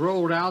shuttle was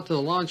rolled out to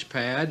the launch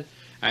pad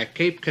at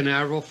Cape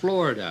Canaveral,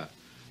 Florida.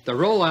 The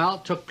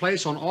rollout took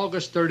place on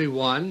August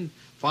 31,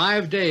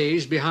 5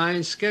 days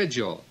behind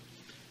schedule.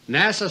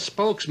 NASA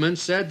spokesman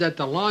said that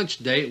the launch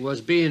date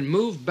was being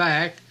moved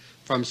back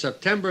from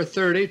September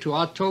 30 to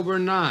October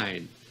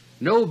 9.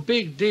 No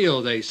big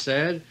deal, they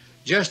said,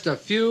 just a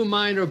few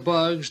minor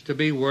bugs to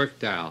be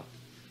worked out.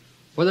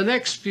 For the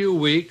next few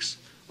weeks,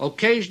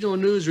 occasional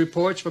news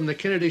reports from the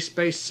Kennedy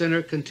Space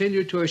Center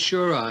continued to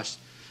assure us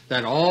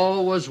that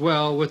all was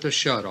well with the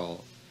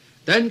shuttle.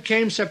 Then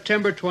came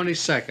September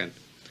 22nd,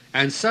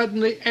 and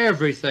suddenly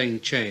everything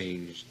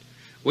changed.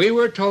 we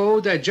were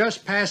told that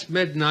just past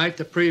midnight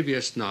the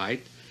previous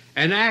night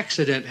an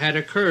accident had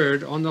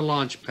occurred on the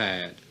launch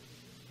pad.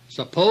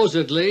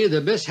 Supposedly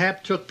the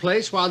mishap took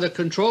place while the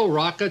control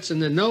rockets in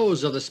the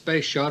nose of the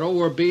Space Shuttle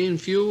were being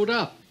fueled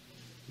up.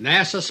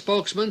 NASA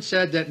spokesman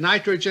said that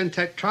nitrogen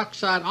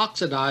tetroxide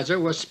oxidizer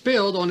was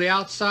spilled on the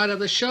outside of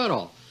the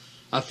shuttle,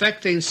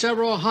 affecting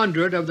several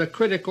hundred of the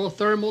critical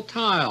thermal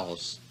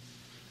tiles.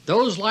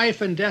 Those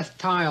life and death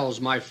tiles,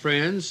 my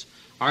friends,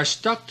 are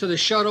stuck to the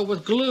shuttle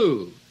with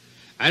glue,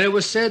 and it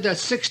was said that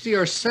 60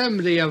 or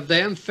 70 of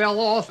them fell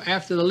off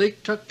after the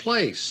leak took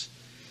place.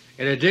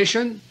 In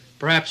addition,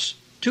 perhaps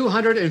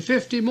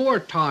 250 more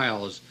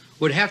tiles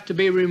would have to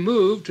be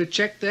removed to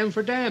check them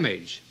for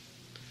damage.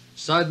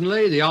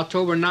 Suddenly the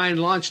October 9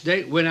 launch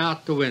date went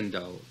out the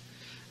window.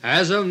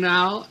 As of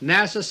now,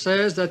 NASA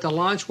says that the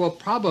launch will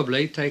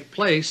probably take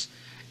place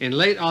in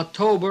late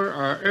October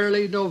or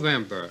early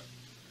November.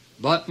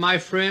 But my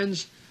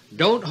friends,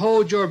 don't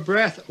hold your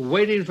breath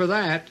waiting for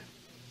that.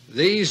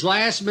 These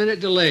last-minute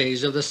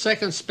delays of the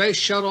second Space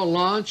Shuttle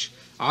launch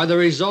are the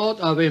result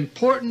of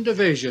important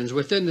divisions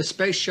within the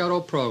Space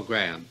Shuttle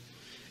program.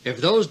 If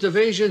those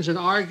divisions and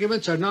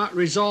arguments are not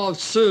resolved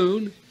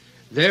soon,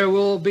 there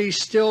will be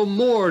still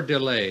more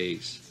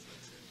delays.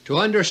 To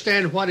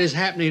understand what is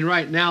happening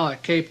right now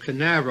at Cape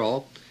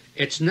Canaveral,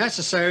 it's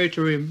necessary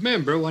to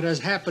remember what has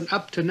happened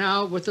up to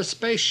now with the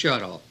Space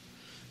Shuttle.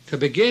 To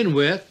begin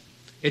with,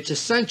 it's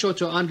essential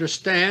to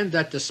understand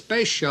that the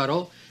Space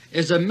Shuttle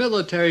is a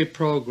military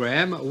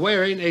program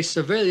wearing a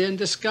civilian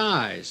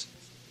disguise.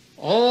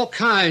 All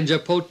kinds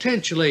of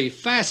potentially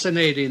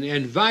fascinating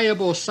and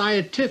valuable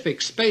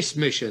scientific space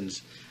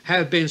missions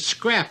have been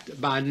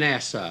scrapped by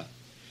NASA.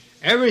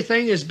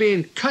 Everything is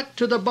being cut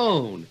to the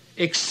bone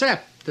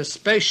except the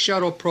Space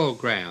Shuttle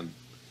program.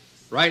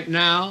 Right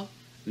now,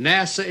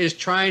 NASA is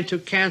trying to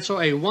cancel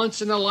a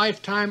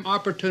once-in-a-lifetime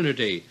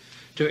opportunity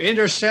to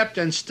intercept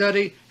and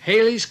study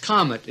Halley's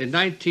Comet in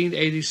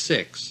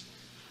 1986.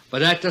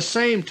 But at the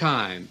same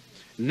time,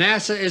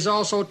 NASA is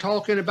also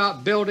talking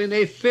about building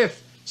a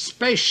fifth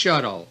Space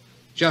Shuttle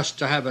just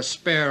to have a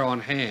spare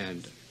on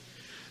hand.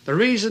 The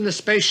reason the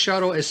Space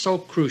Shuttle is so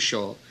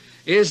crucial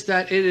is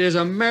that it is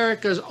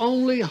America's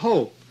only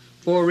hope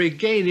for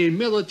regaining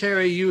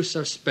military use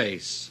of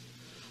space.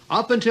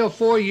 Up until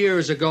 4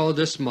 years ago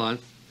this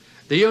month,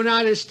 the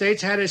United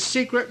States had a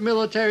secret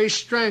military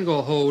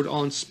stranglehold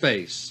on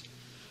space.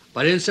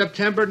 But in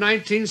September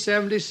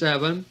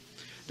 1977,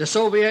 the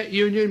Soviet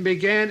Union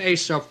began a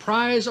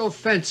surprise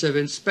offensive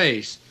in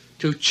space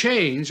to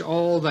change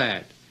all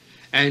that.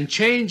 And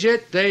change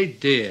it they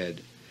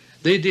did.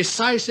 The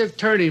decisive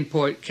turning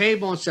point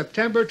came on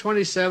September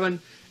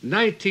 27,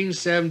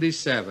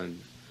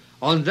 1977.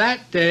 On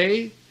that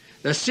day,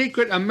 the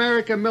secret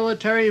American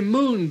military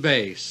moon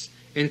base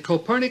in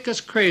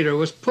Copernicus crater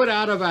was put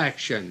out of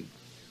action.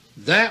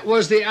 That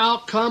was the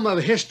outcome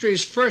of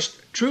history's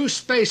first true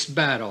space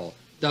battle,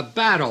 the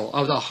Battle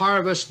of the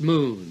Harvest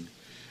Moon.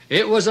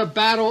 It was a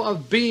battle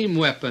of beam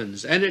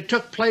weapons, and it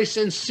took place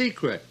in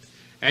secret.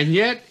 And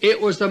yet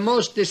it was the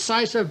most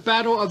decisive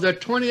battle of the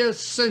 20th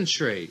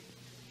century,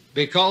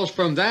 because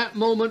from that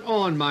moment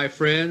on, my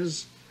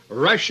friends,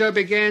 Russia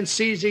began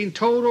seizing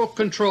total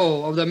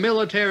control of the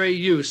military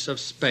use of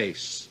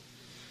space.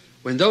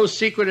 When those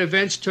secret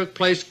events took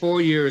place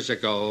 4 years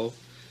ago,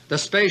 the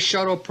Space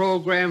Shuttle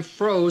program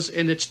froze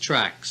in its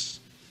tracks.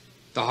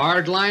 The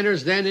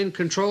hardliners then in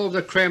control of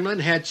the Kremlin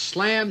had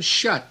slammed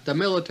shut the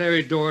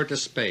military door to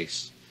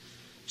space.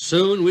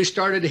 Soon we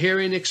started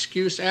hearing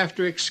excuse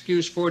after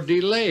excuse for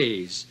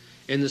delays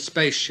in the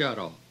Space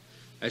Shuttle.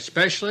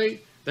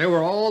 Especially there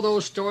were all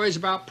those stories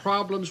about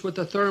problems with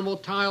the thermal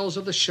tiles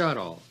of the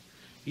shuttle.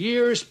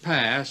 Years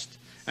passed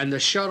and the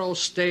shuttle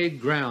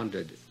stayed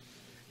grounded.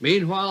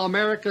 Meanwhile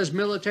America's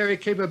military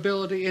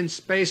capability in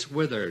space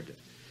withered.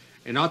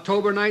 In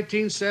October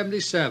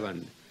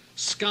 1977,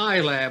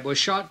 Skylab was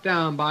shot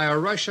down by a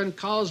Russian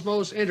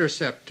Cosmos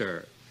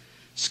interceptor.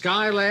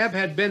 Skylab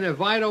had been a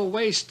vital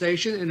way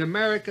station in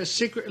America's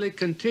secretly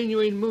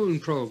continuing moon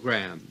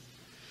program.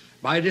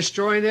 By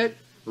destroying it,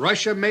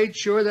 Russia made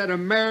sure that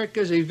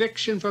America's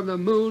eviction from the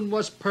moon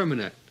was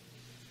permanent.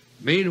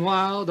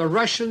 Meanwhile, the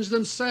Russians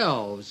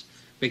themselves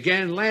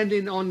began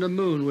landing on the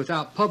moon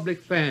without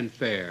public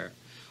fanfare.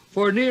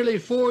 For nearly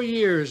 4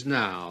 years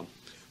now,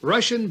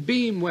 Russian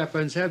beam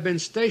weapons have been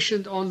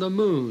stationed on the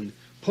moon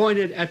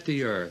pointed at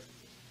the Earth.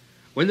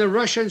 When the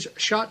Russians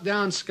shot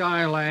down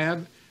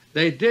Skylab,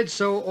 they did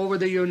so over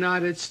the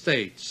United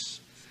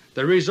States.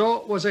 The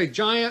result was a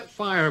giant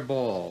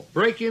fireball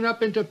breaking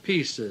up into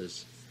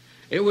pieces.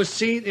 It was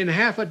seen in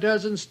half a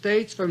dozen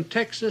states from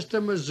Texas to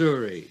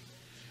Missouri.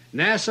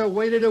 NASA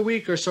waited a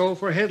week or so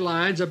for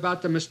headlines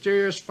about the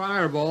mysterious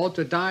fireball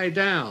to die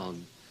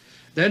down.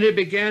 Then it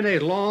began a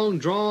long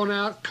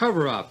drawn-out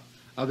cover-up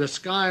of the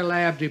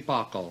Skylab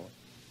debacle.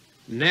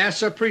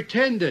 NASA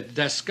pretended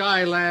that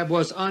Skylab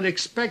was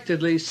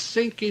unexpectedly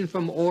sinking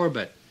from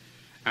orbit,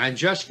 and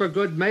just for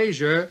good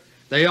measure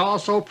they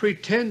also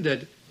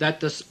pretended that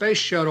the Space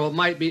Shuttle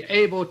might be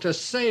able to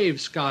save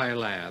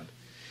Skylab.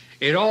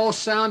 It all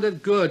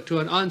sounded good to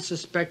an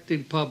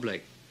unsuspecting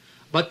public,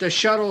 but the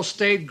shuttle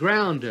stayed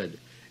grounded,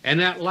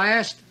 and at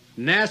last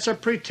NASA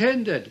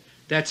pretended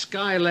that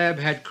Skylab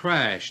had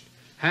crashed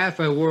half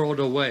a world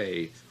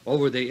away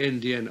over the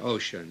Indian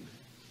Ocean.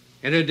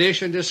 In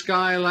addition to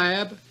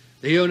Skylab,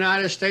 the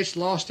United States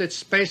lost its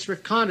space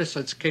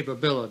reconnaissance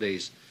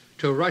capabilities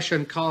to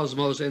Russian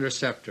Cosmos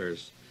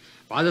interceptors.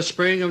 By the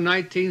spring of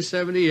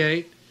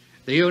 1978,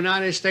 the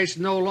United States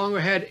no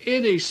longer had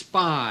any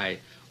spy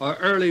or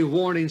early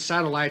warning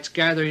satellites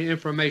gathering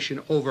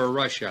information over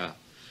Russia.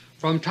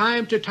 From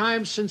time to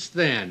time since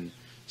then,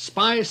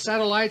 spy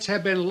satellites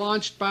have been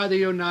launched by the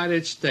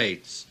United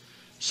States.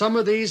 Some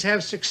of these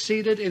have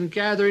succeeded in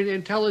gathering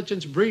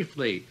intelligence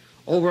briefly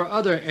over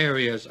other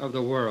areas of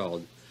the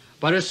world,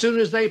 but as soon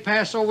as they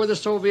pass over the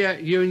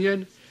Soviet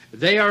Union,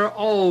 they are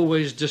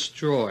always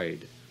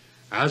destroyed.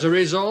 As a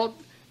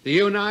result, the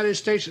United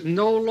States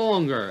no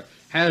longer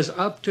has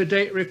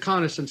up-to-date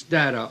reconnaissance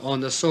data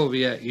on the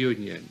Soviet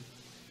Union.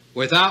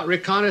 Without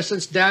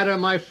reconnaissance data,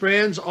 my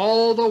friends,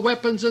 all the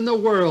weapons in the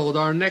world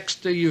are next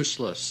to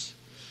useless.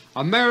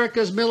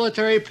 America's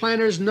military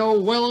planners know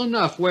well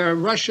enough where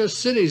Russia's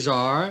cities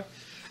are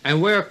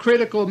and where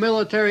critical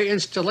military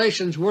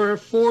installations were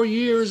 4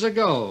 years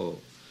ago.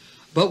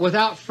 But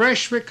without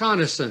fresh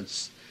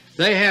reconnaissance,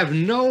 they have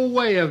no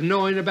way of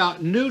knowing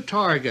about new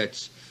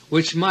targets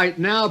which might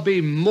now be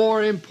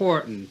more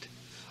important.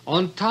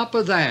 On top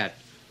of that,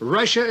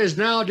 Russia is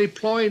now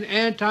deploying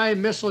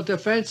anti-missile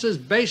defenses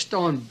based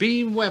on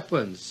beam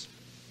weapons.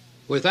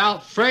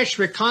 Without fresh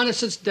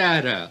reconnaissance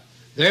data,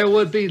 there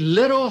would be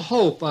little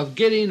hope of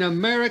getting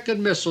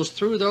American missiles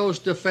through those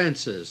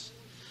defenses.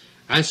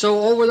 And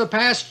so over the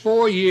past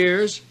 4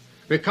 years,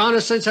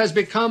 reconnaissance has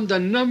become the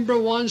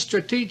 #1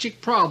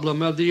 strategic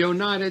problem of the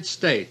United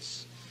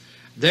States.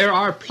 There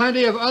are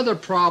plenty of other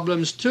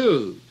problems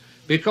too,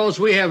 because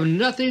we have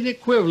nothing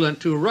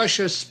equivalent to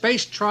Russia's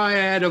space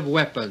triad of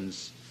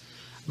weapons.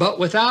 But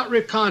without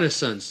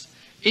reconnaissance,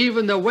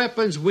 even the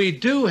weapons we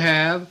do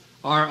have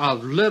are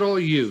of little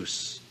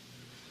use.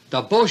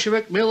 The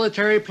Bolshevik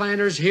military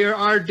planners here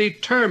are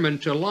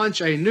determined to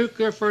launch a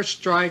nuclear first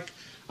strike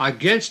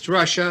against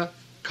Russia,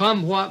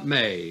 come what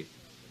may.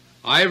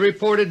 I have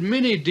reported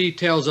many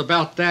details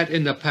about that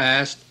in the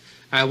past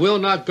and will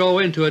not go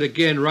into it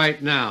again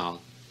right now.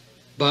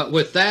 But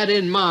with that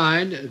in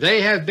mind,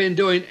 they have been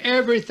doing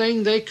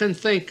everything they can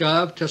think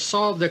of to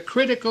solve the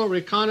critical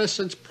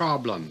reconnaissance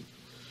problem.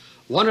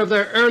 One of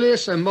their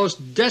earliest and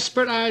most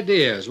desperate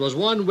ideas was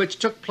one which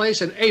took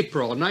place in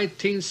April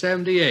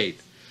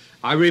 1978.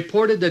 I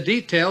reported the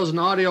details in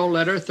AUDIO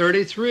LETTER No.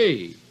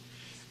 33.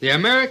 The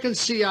American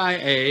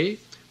CIA,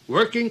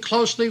 working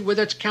closely with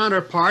its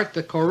counterpart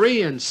the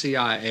Korean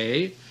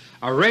CIA,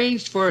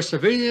 arranged for a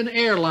civilian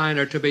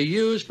airliner to be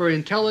used for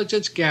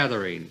intelligence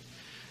gathering.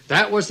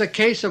 That was the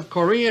case of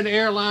Korean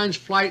Airlines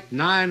Flight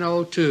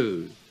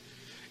 902.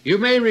 You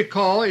may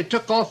recall it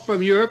took off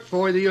from Europe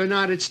for the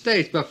United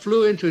States but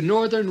flew into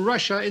northern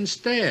Russia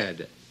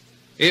instead.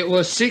 It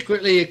was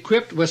secretly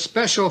equipped with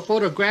special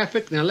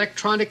photographic and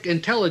electronic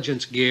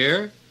intelligence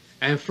gear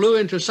and flew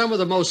into some of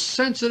the most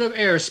sensitive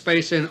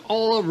airspace in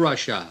all of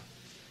Russia.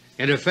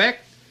 In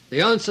effect,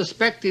 the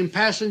unsuspecting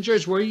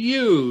passengers were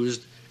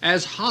used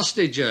as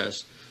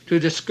hostages to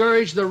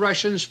discourage the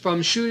Russians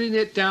from shooting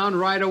it down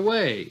right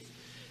away.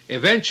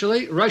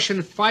 Eventually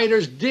Russian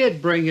fighters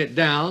did bring it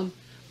down,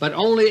 but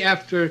only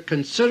after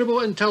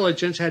considerable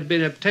intelligence had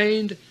been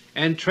obtained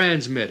and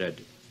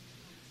transmitted.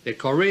 The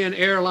Korean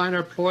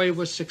airliner ploy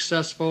was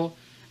successful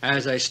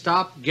as a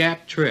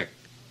stop-gap trick,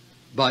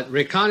 but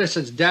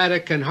reconnaissance data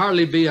can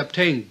hardly be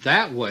obtained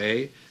that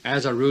way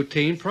as a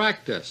routine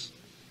practice.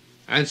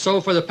 And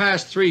so for the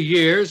past 3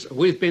 years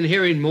we've been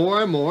hearing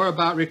more and more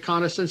about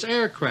reconnaissance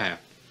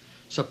aircraft.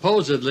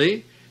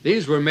 Supposedly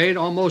these were made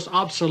almost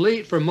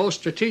obsolete for most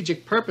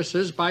strategic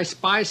purposes by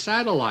spy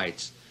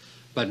satellites,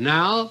 but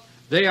now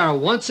they are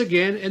once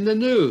again in the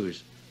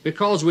news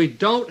because we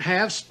don't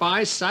have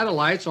spy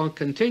satellites on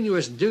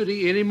continuous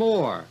duty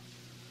anymore.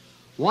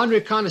 One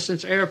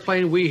reconnaissance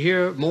airplane we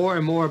hear more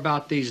and more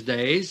about these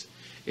days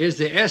is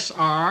the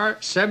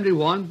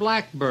SR-71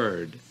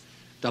 Blackbird.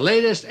 The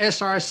latest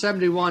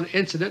SR-71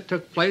 incident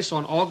took place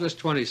on August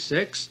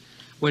 26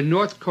 when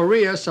North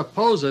Korea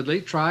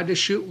supposedly tried to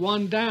shoot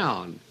one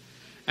down.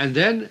 And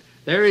then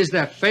there is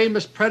that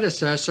famous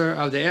predecessor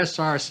of the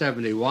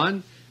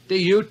SR-71, the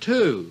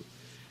U-2.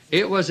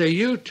 It was a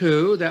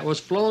U-2 that was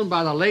flown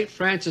by the late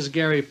Francis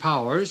Gary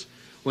Powers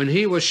when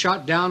he was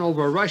shot down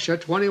over Russia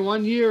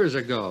 21 years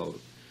ago.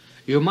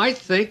 You might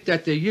think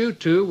that the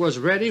U-2 was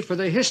ready for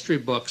the history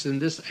books in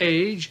this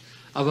age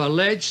of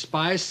alleged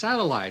spy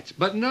satellites,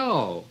 but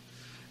no.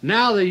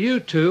 Now the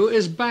U-2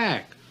 is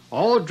back,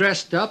 all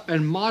dressed up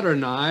and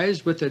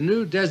modernized with the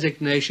new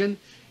designation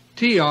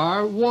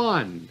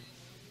TR-1,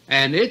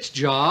 and its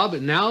job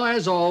now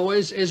as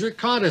always is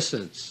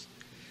reconnaissance.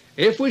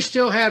 If we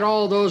still had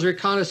all those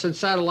reconnaissance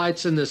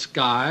satellites in the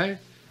sky,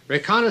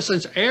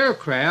 reconnaissance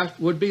aircraft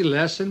would be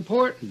less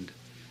important.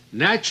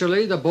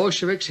 Naturally the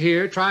Bolsheviks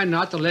here try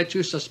not to let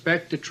you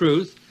suspect the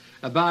truth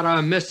about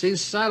our missing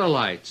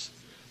satellites,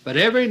 but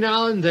every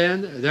now and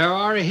then there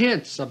are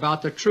hints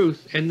about the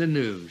truth in the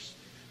news.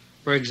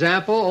 For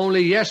example,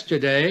 only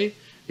yesterday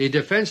the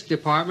Defense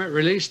Department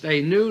released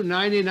a new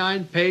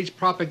 99-page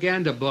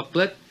propaganda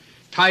booklet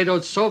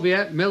titled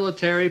Soviet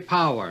Military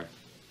Power.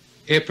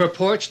 It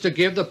purports to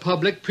give the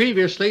public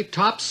previously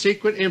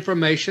top-secret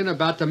information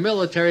about the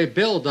military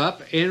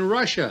buildup in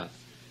Russia,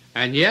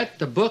 and yet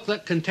the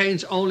booklet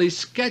contains only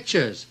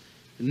sketches,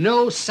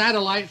 no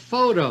satellite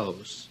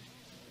photos.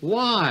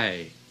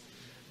 Why?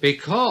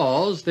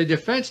 Because the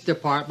Defense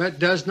Department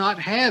does not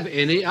have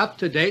any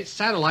up-to-date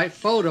satellite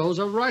photos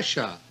of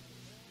Russia.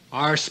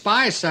 Our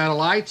spy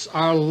satellites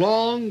are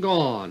long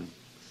gone.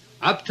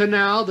 Up to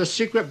now the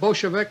secret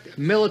Bolshevik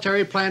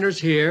military planners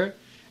here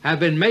have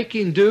been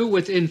making do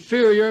with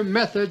inferior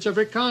methods of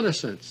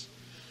reconnaissance,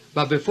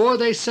 but before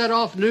they set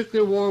off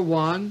Nuclear War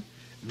I,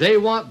 they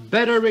want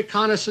better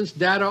reconnaissance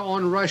data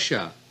on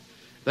Russia.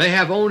 They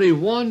have only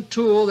one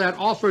tool that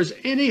offers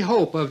any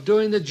hope of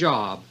doing the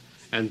job,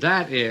 and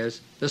that is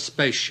the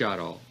Space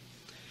Shuttle.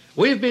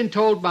 We've been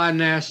told by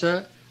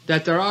NASA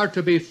that there are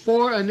to be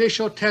 4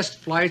 initial test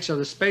flights of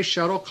the Space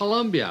Shuttle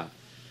Columbia.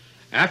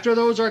 After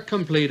those are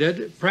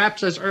completed,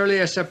 perhaps as early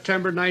as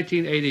September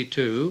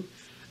 1982,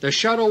 the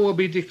shuttle will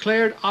be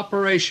declared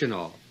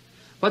operational.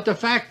 But the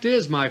fact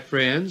is, my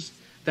friends,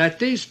 that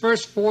these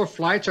first 4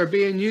 flights are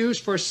being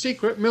used for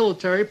secret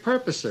military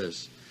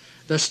purposes.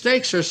 The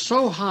stakes are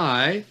so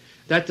high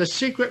that the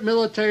secret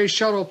military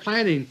shuttle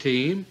planning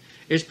team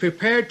is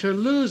prepared to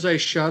lose a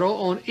shuttle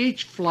on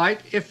each flight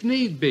if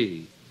need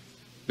be.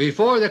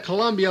 Before the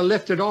Columbia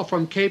lifted off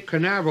from Cape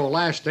Canaveral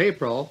last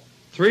April,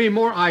 3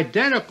 more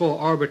identical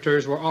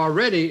orbiters were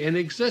already in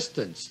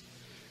existence.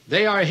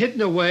 They are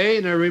hidden away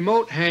in a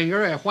remote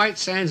hangar at White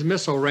Sands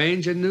Missile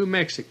Range in New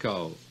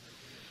Mexico.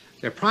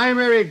 The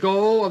primary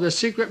goal of the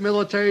secret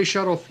military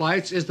shuttle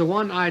flights is the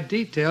one I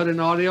detailed in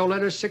AUDIO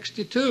LETTER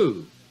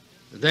 62.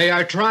 They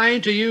are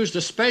trying to use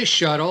the Space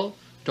Shuttle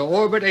to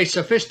orbit a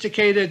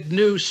sophisticated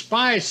new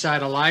spy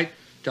satellite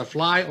to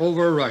fly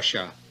over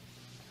Russia.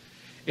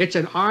 It's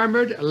an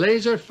armored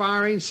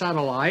laser-firing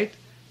satellite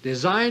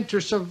designed to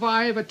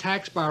survive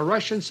attacks by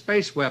Russian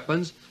space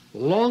weapons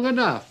long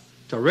enough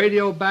to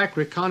radio back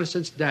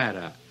reconnaissance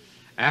data.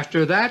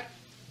 After that,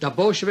 the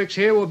Bolsheviks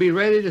here will be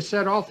ready to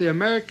set off the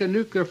American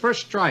nuclear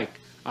first strike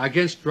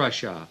against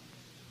Russia.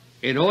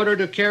 In order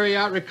to carry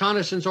out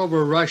reconnaissance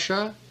over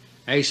Russia,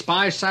 a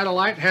spy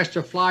satellite has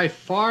to fly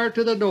far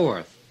to the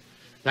north.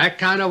 That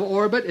kind of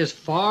orbit is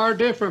far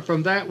different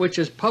from that which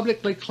is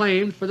publicly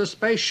claimed for the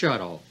Space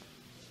Shuttle.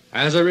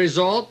 As a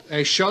result,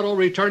 a shuttle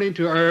returning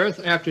to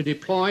Earth after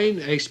deploying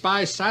a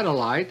spy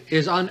satellite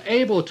is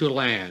unable to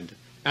land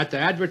at the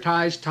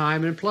advertised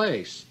time and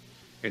place.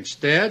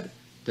 Instead,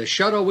 the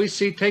shuttle we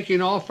see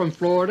taking off from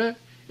Florida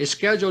is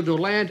scheduled to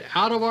land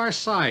out of our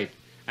sight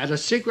at a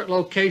secret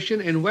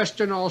location in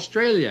Western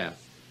Australia,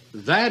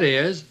 that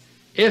is,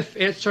 if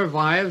it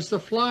survives the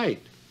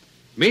flight.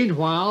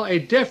 Meanwhile, a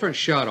different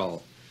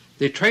shuttle,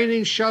 the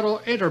Training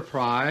Shuttle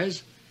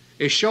Enterprise,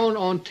 is shown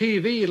on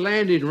TV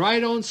landing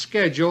right on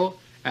schedule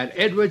at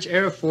Edwards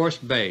Air Force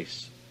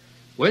Base.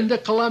 When the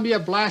Columbia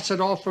blasted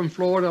off from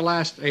Florida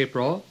last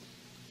April,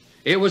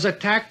 it was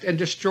attacked and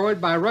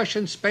destroyed by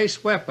Russian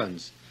space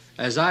weapons,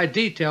 as I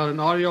detailed in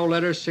AUDIO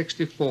LETTER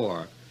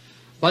 64.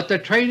 But the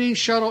Training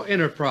Shuttle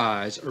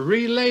Enterprise,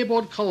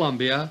 relabeled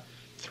Columbia,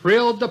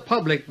 thrilled the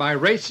public by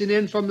racing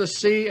in from the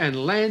sea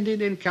and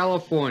landing in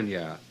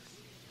California.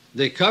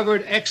 The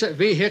covered exit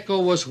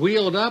vehicle was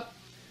wheeled up,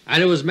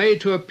 and it was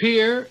made to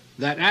appear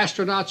that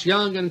astronauts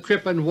Young and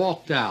Crippen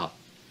walked out.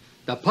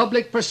 The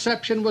public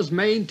perception was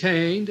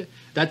maintained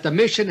that the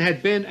mission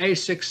had been a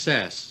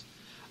success,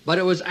 but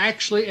it was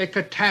actually a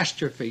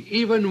catastrophe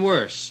even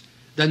worse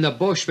than the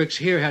Bolsheviks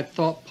here had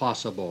thought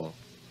possible.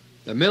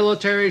 The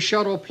military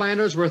shuttle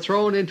planners were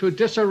thrown into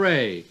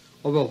disarray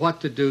over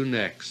what to do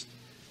next.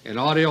 In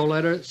AUDIO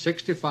LETTER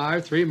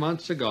 65 3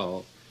 months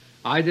ago,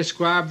 I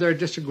described their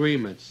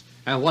disagreements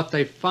and what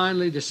they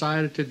finally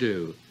decided to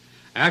do.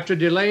 After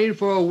delaying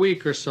for a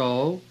week or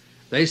so,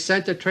 they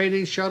sent the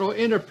Training Shuttle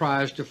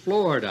Enterprise to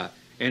Florida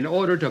in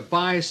order to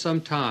buy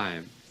some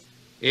time.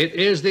 It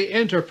is the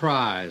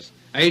Enterprise,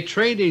 a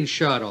training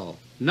shuttle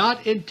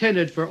not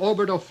intended for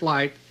orbital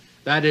flight,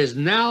 that is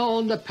now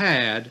on the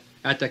pad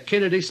at the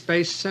Kennedy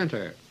Space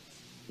Center.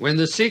 When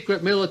the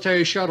secret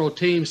military shuttle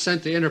team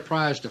sent the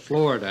Enterprise to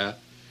Florida,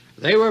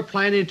 they were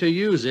planning to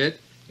use it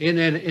in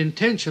an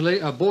intentionally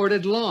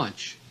aborted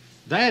launch.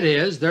 That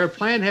is, their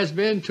plan has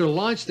been to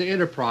launch the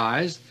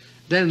Enterprise,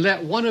 then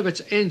let one of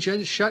its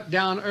engines shut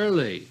down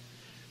early.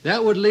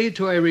 That would lead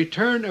to a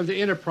return of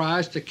the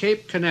Enterprise to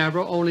Cape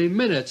Canaveral only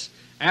minutes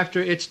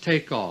after its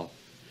takeoff.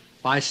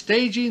 By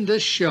staging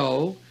this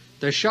show,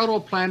 the shuttle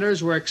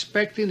planners were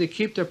expecting to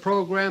keep the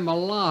program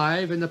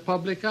alive in the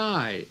public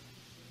eye.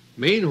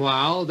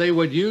 Meanwhile, they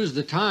would use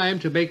the time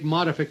to make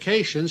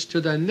modifications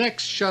to the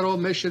next shuttle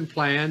mission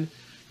plan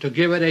to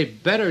give it a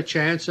better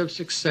chance of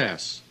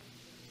success.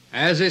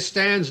 As it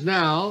stands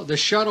now, the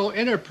Shuttle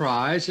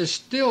Enterprise is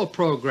still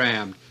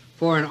programmed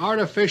for an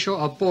artificial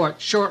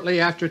abort shortly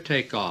after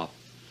takeoff.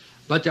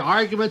 But the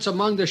arguments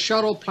among the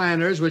shuttle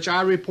planners which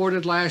I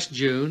reported last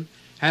June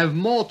have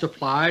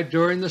multiplied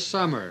during the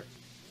summer.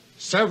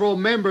 Several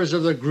members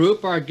of the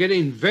group are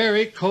getting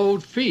very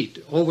cold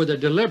feet over the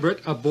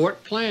deliberate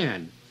abort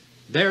plan.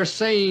 They are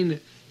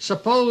saying,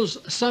 suppose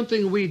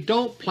something we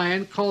don't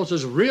plan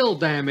causes real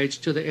damage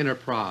to the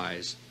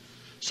Enterprise.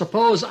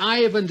 Suppose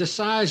Ivan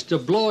decides to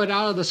blow it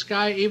out of the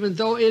sky even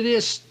though it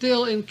is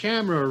still in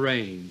camera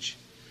range.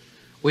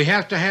 We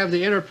have to have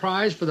the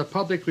Enterprise for the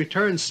public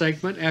return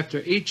segment after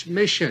each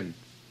mission.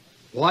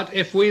 What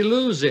if we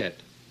lose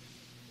it?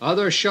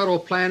 Other shuttle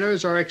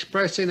planners are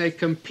expressing a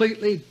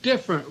completely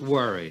different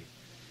worry.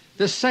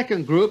 This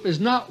second group is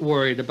not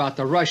worried about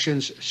the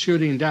Russians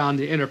shooting down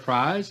the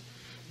Enterprise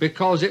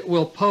because it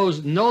will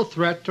pose no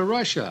threat to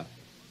Russia.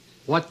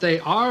 What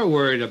they are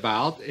worried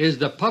about is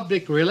the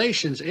public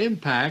relations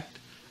impact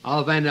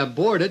of an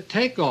aborted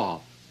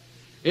takeoff.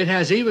 It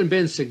has even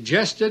been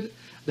suggested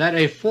that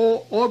a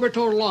full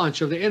orbital launch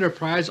of the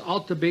Enterprise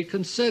ought to be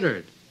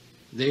considered.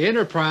 The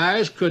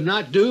Enterprise could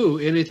not do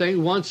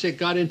anything once it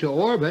got into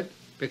orbit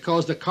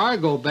because the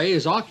cargo bay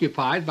is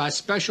occupied by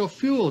special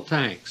fuel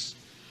tanks,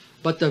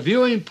 but the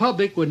viewing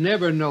public would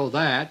never know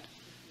that,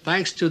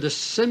 thanks to the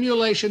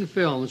simulation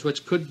films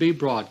which could be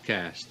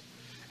broadcast.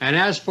 And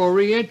as for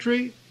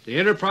re-entry, the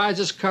Enterprise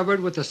is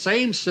covered with the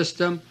same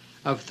system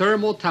of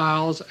thermal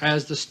tiles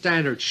as the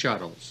standard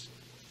shuttles.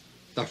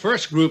 The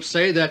first group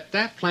say that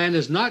that plan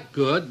is not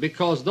good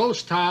because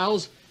those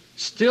tiles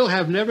still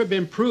have never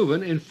been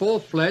proven in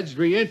full-fledged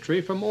re-entry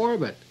from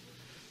orbit.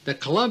 The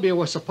Columbia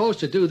was supposed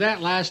to do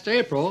that last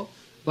April,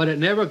 but it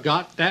never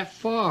got that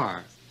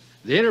far.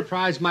 The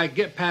Enterprise might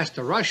get past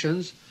the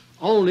Russians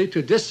only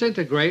to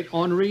disintegrate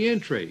on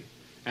re-entry,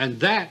 and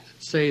that,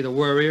 say the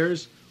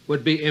worriers,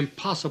 would be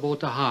impossible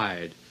to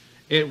hide.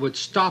 It would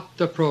stop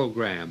the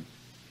program.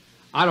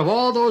 Out of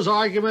all those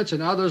arguments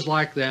and others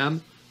like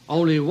them,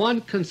 only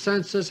one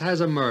consensus has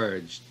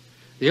emerged.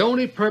 The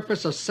only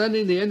purpose of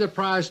sending the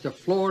Enterprise to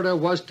Florida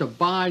was to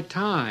buy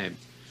time.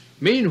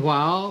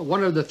 Meanwhile,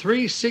 one of the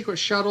 3 secret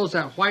shuttles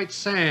at White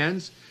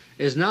Sands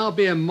is now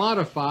being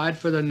modified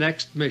for the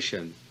next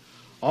mission.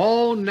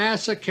 All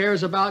NASA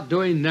cares about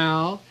doing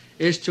now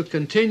is to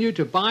continue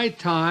to buy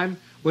time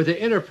with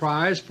the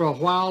Enterprise for a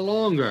while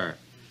longer.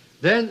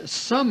 Then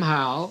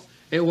somehow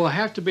it will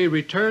have to be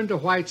returned to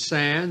White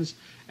Sands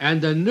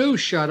and the new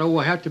shuttle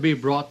will have to be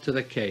brought to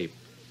the Cape.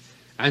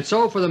 And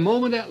so for the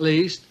moment at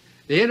least,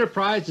 the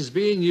Enterprise is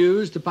being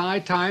used to buy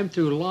time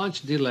through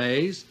launch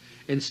delays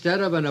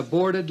instead of an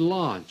aborted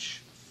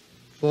launch.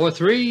 For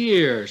 3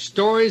 years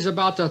stories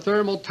about the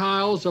thermal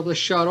tiles of the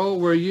shuttle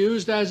were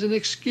used as an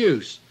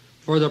excuse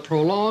for the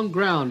prolonged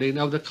grounding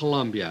of the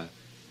Columbia.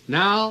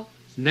 Now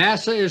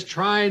NASA is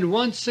trying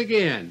once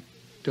again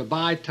to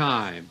buy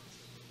time.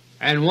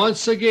 And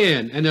once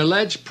again an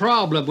alleged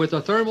problem with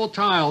the thermal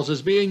tiles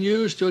is being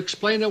used to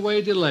explain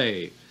away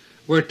delay.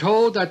 We're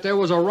told that there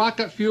was a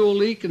rocket fuel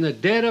leak in the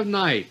dead of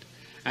night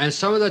and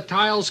some of the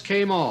tiles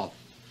came off.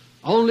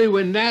 Only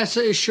when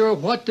NASA is sure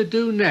what to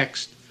do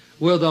next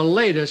will the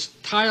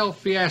latest tile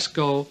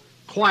fiasco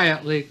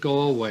quietly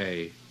go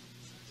away.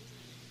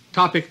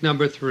 Topic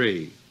number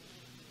 3.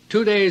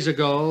 2 days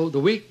ago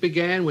the week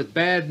began with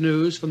bad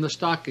news from the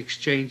stock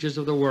exchanges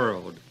of the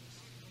world.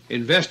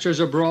 Investors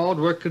abroad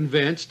were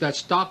convinced that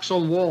stocks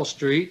on Wall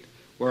Street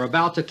were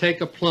about to take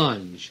a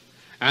plunge,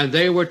 and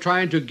they were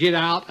trying to get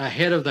out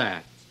ahead of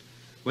that.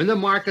 When the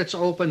markets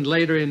opened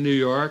later in New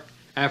York,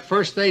 at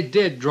first they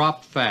did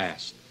drop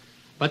fast.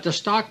 But the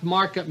stock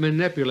market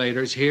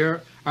manipulators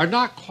here are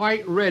not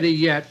quite ready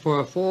yet for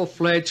a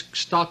full-fledged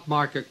stock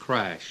market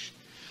crash.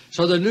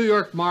 So the New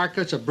York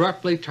markets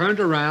abruptly turned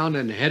around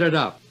and headed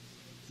up.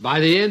 By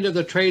the end of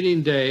the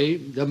trading day,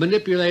 the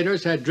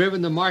manipulators had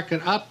driven the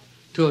market up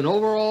to an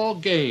overall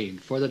gain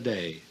for the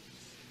day.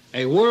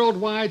 A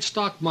worldwide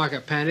stock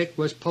market panic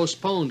was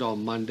postponed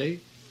on Monday.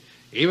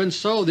 Even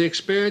so, the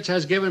experience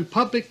has given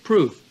public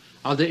proof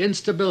of the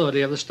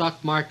instability of the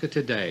stock market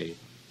today.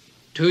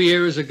 2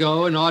 years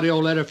ago in AUDIO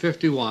LETTER No.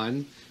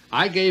 51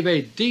 I gave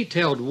a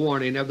detailed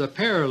warning of the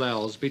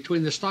parallels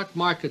between the stock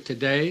market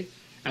today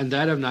and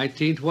that of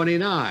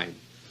 1929.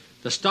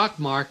 The stock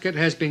market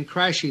has been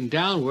crashing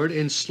downward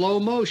in slow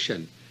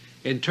motion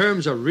in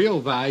terms of real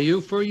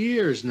value for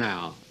years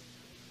now,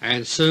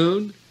 and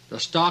soon the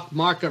stock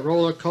market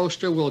roller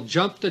coaster will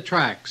jump the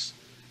tracks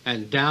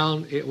and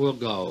down it will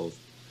go.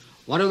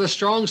 One of the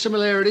strong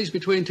similarities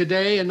between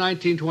today and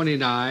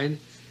 1929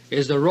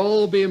 is the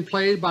role being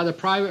played by the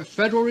private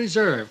Federal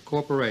Reserve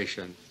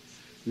Corporation.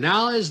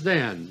 Now as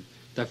then,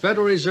 the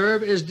Federal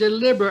Reserve is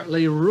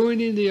deliberately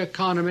ruining the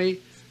economy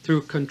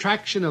through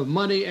contraction of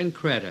money and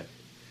credit.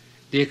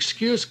 The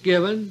excuse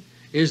given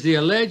is the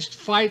alleged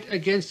fight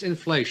against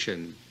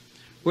inflation.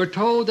 We're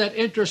told that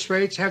interest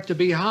rates have to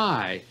be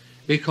high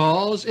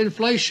because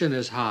inflation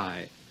is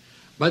high,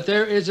 but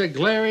there is a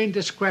glaring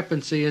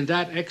discrepancy in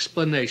that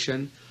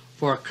explanation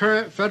for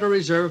current Federal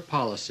Reserve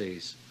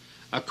policies.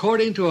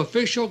 According to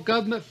official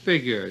government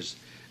figures,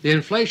 the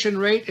inflation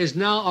rate is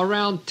now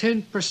around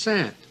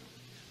 10%.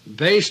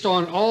 Based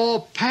on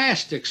all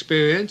past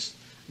experience,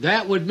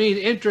 that would mean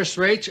interest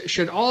rates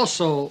should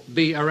also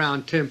be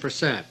around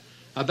 10%,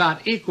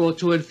 about equal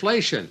to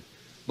inflation,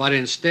 but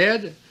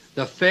instead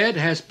the Fed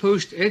has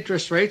pushed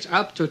interest rates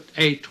up to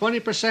a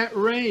 20%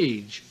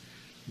 range,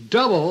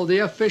 double the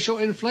official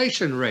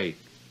inflation rate.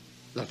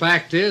 The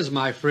fact is,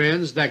 my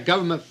friends, that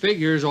government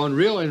figures on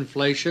real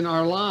inflation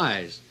are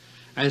lies,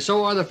 and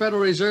so are the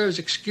Federal Reserve's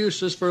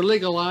excuses for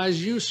legalized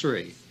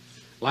usury.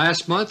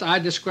 Last month I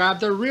described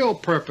the real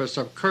purpose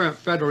of current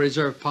Federal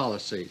Reserve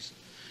policies.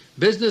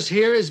 Business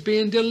here is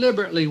being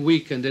deliberately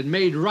weakened and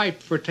made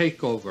ripe for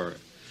takeover.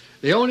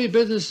 The only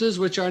businesses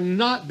which are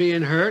not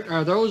being hurt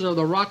are those of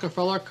the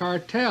Rockefeller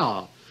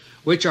cartel,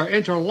 which are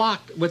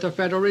interlocked with the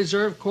Federal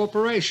Reserve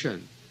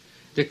Corporation.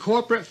 The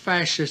corporate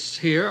fascists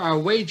here are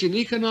waging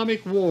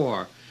economic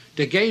war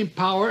to gain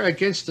power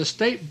against the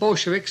state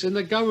Bolsheviks in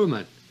the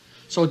government,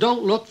 so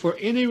don't look for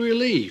any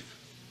relief.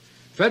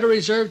 Federal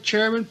Reserve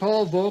Chairman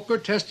Paul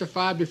Volcker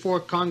testified before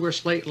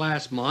Congress late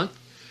last month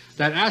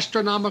that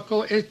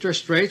astronomical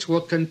interest rates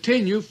will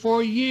continue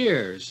for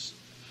years.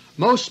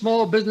 Most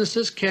small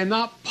businesses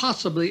cannot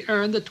possibly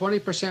earn the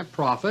 20%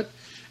 profit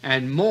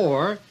and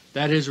more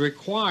that is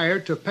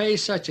required to pay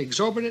such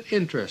exorbitant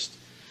interest,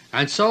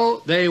 and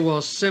so they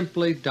will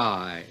simply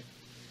die.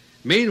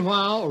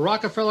 Meanwhile,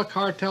 Rockefeller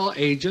cartel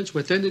agents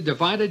within the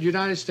divided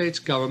United States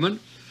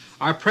government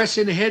are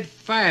pressing ahead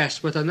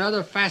fast with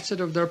another facet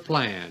of their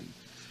plan.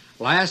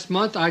 Last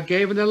month I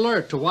gave an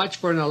alert to watch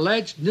for an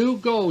alleged new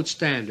gold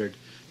standard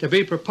to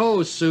be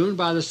proposed soon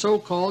by the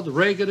so-called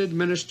Reagan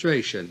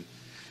administration.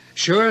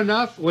 Sure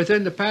enough,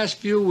 within the past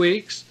few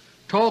weeks,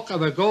 talk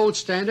of a gold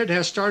standard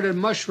has started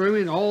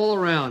mushrooming all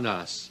around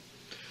us.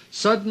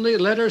 Suddenly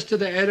letters to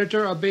the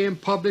editor are being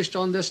published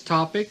on this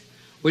topic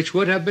which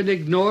would have been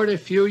ignored a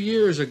few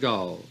years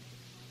ago.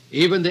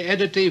 Even the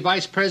entity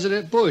Vice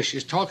President Bush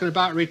is talking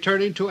about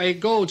returning to a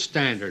gold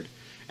standard,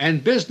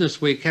 and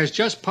Business Week has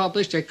just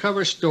published a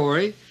cover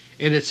story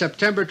in its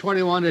September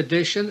 21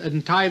 edition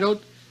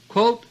entitled,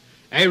 quote,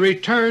 "A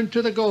Return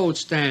to the Gold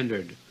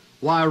Standard,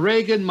 Why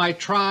Reagan Might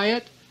Try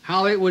It,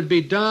 How It Would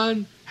Be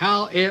Done,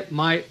 How It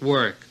Might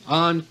Work."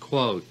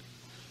 Unquote.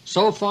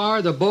 So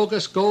far the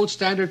bogus gold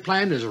standard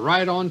plan is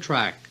right on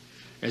track.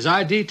 As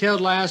I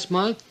detailed last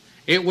month,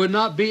 it would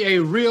not be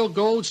a real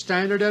gold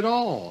standard at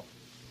all.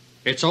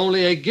 It's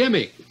only a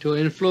gimmick to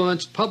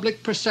influence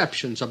public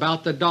perceptions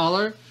about the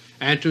dollar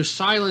and to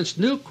silence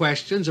new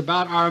questions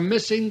about our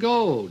missing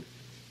gold.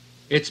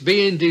 It's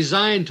being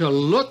designed to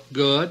look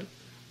good,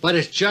 but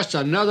it's just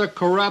another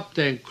corrupt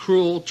and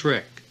cruel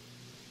trick.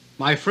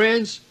 My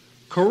friends,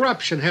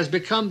 corruption has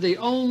become the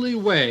only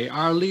way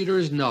our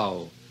leaders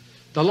know.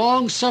 The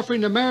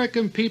long-suffering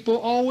American people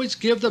always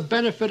give the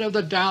benefit of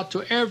the doubt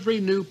to every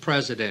new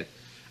President,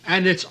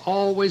 and it's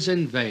always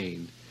in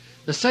vain.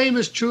 The same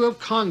is true of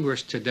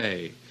Congress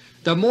today.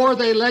 The more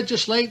they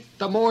legislate,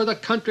 the more the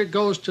country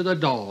goes to the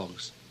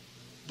dogs.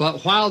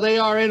 But while they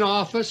are in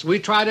office, we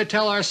try to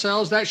tell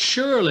ourselves that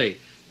surely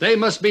they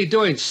must be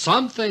doing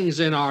some things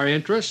in our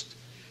interest.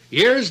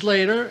 Years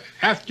later,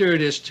 after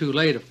it is too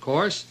late of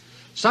course,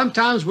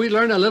 sometimes we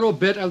learn a little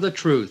bit of the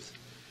truth.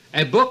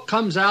 A book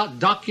comes out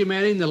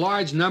documenting the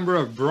large number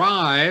of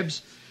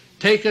bribes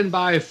taken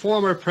by a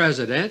former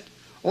President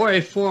or a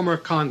former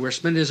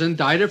Congressman is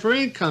indicted for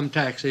income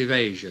tax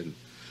evasion.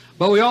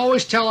 But we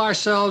always tell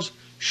ourselves,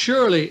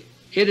 surely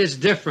it is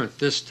different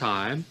this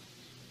time.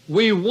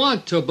 We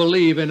want to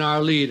believe in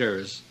our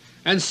leaders,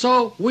 and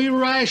so we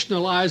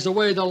rationalize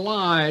away the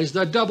lies,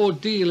 the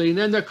double-dealing,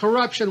 and the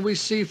corruption we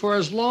see for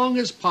as long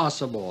as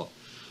possible.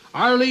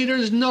 Our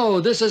leaders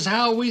know this is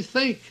how we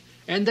think,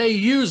 and they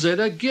use it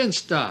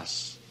against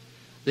us.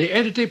 The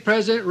entity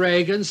President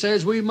Reagan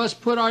says we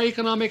must put our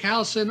economic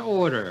house in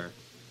order.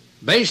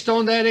 Based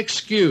on that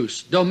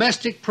excuse,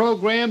 domestic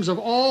programs of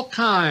all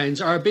kinds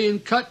are being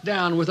cut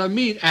down with a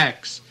meat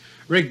axe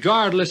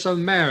regardless of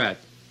merit.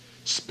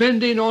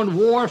 Spending on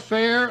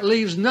warfare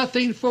leaves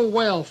nothing for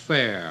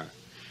welfare,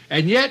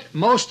 and yet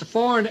most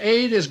foreign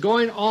aid is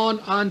going on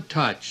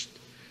untouched.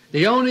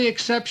 The only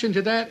exception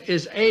to that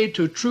is aid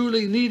to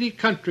truly needy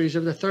countries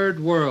of the Third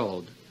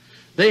World.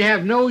 They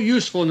have no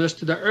usefulness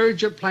to the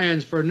urgent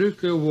plans for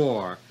nuclear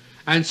war,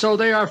 and so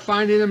they are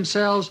finding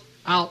themselves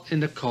out in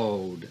the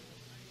cold.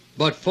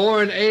 But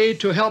foreign aid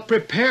to help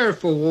prepare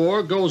for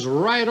war goes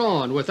right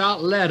on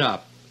without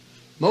let-up.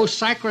 Most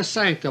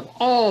sacrosanct of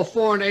all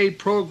foreign aid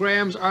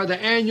programs are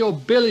the annual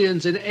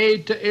billions in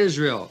aid to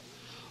Israel.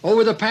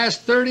 Over the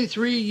past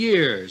 33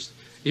 years,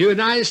 the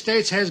United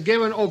States has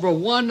given over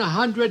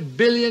 $100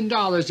 billion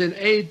in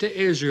aid to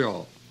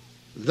Israel.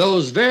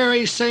 Those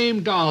very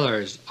same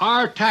dollars,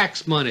 our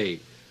tax money,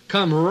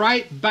 come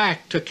right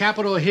back to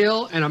Capitol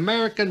Hill and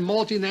American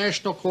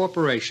multinational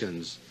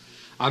corporations.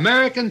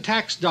 American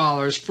tax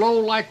dollars flow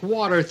like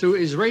water through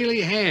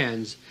Israeli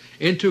hands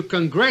into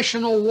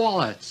congressional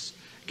wallets,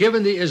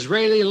 giving the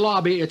Israeli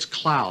lobby its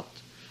clout.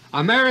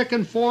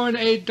 American foreign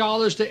aid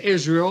dollars to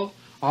Israel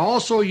are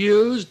also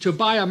used to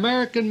buy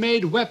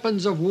American-made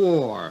weapons of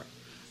war.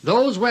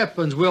 Those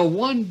weapons will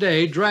one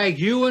day drag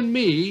you and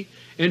me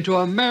into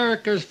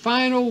America's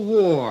final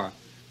war,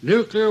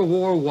 Nuclear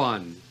War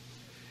I.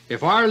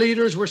 If our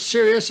leaders were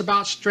serious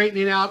about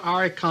straightening out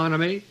our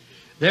economy,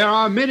 there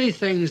are many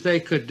things they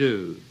could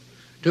do.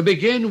 To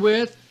begin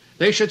with,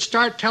 they should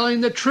start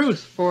telling the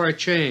truth for a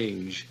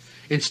change,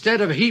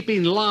 instead of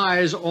heaping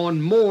lies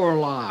on more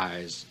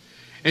lies.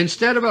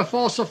 Instead of a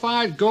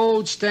falsified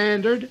gold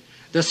standard,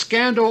 the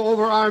scandal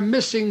over our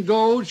missing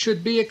gold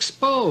should be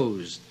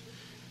exposed.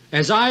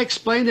 As I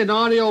explained in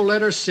AUDIO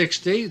LETTER No.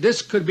 60,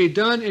 this could be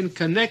done in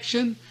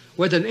connection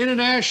with an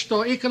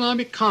international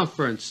economic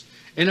conference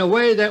in a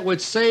way that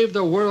would save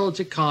the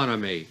world's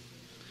economy.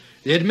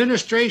 The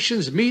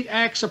Administration's Meat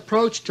Act's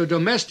approach to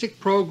domestic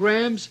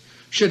programs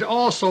should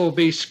also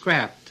be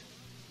scrapped.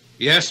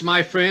 Yes,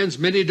 my friends,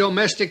 many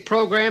domestic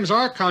programs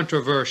are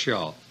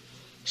controversial.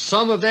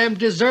 Some of them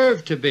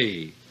deserve to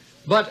be.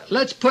 But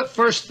let's put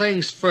first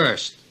things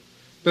first.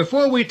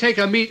 Before we take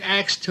a meat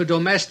axe to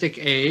domestic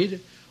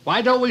aid,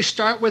 why don't we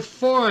start with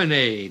foreign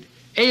aid,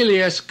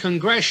 alias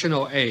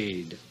Congressional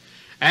aid?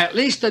 At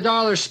least the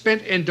dollars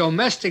spent in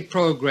domestic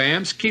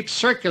programs keep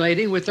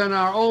circulating within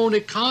our own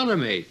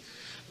economy,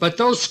 but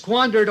those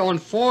squandered on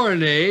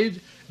foreign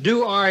aid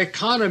do our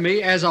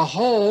economy as a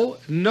whole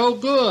no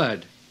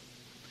good.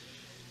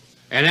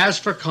 And as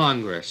for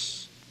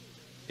Congress,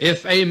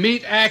 if a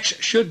meat axe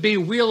should be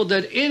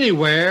wielded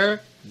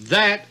anywhere,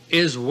 that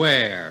is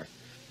where.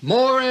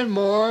 More and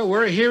more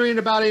we're hearing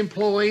about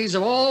employees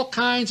of all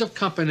kinds of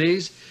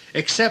companies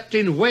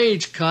accepting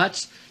wage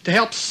cuts to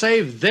help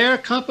save their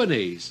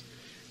companies.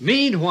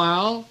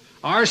 Meanwhile,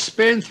 our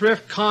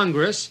spendthrift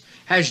Congress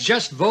has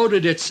just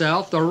voted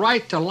itself the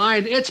right to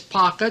line its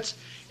pockets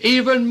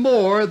even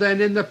more than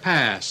in the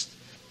past.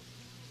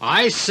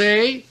 I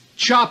say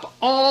chop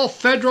all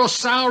Federal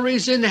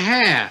salaries in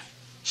half,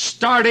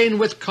 starting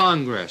with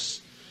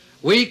Congress.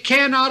 We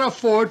cannot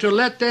afford to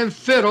let them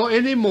fiddle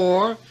any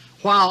more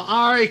while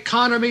our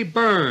economy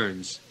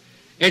burns.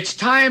 It's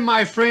time,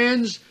 my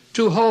friends,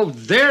 to hold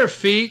their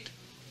feet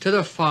to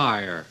the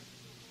fire.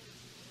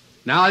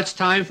 Now it's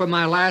time for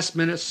my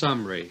last-minute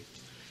summary.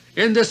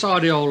 In this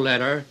AUDIO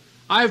letter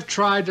I've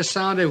tried to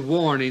sound a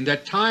warning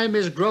that time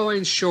is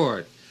growing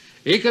short,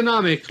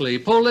 economically,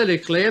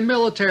 politically, and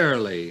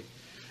militarily.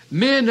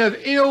 Men of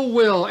ill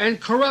will and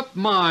corrupt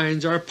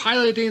minds are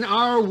piloting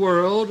our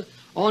world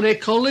on a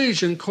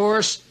collision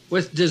course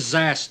with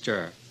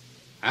disaster.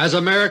 As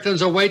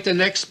Americans await the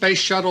next Space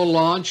Shuttle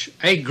launch,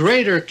 a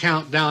greater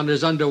countdown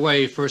is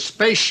underway for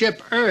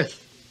Spaceship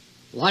Earth.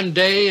 One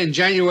day in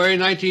January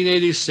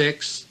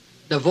 1986,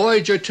 the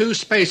Voyager 2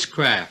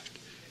 spacecraft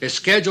is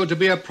scheduled to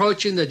be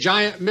approaching the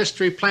giant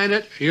mystery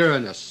planet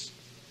Uranus.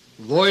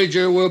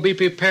 Voyager will be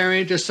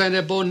preparing to send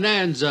a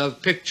bonanza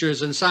of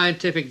pictures and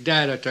scientific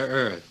data to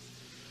Earth.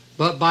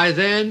 But by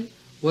then,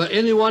 will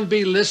anyone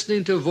be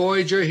listening to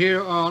Voyager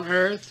here on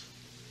Earth?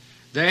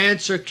 The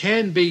answer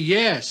can be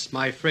yes,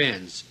 my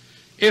friends,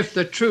 if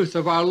the truth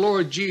of our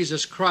Lord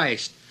Jesus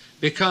Christ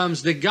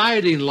becomes the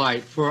guiding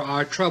light for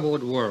our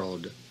troubled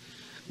world.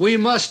 We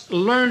must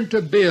learn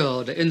to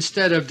build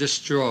instead of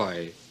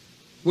destroy.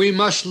 We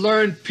must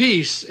learn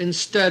peace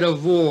instead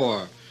of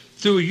war,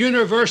 through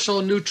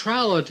universal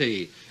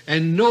neutrality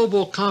and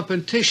noble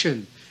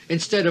competition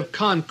instead of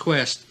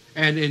conquest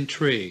and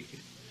intrigue.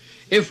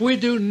 If we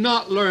do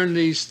not learn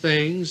these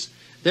things,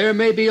 there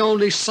may be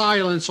only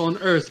silence on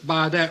Earth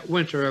by that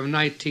winter of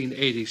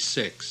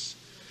 1986.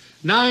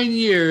 9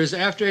 years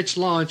after its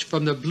launch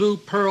from the blue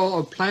pearl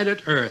of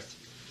planet Earth,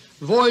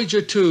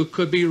 Voyager 2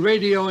 could be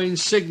radioing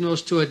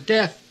signals to a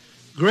deaf,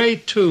 gray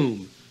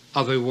tomb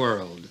of a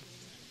world.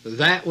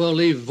 That will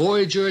leave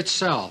Voyager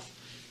itself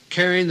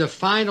carrying the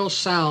final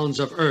sounds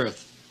of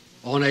Earth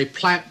on a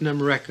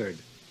platinum record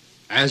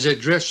as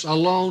it drifts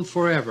alone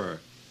forever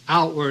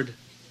outward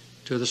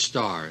to the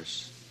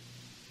stars.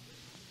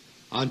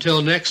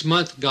 Until next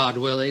month, God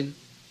willing,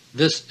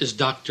 this is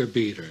Dr.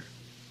 Beter.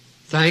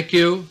 Thank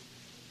you,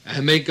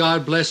 and may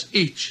God bless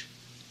each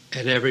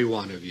and every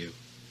one of you.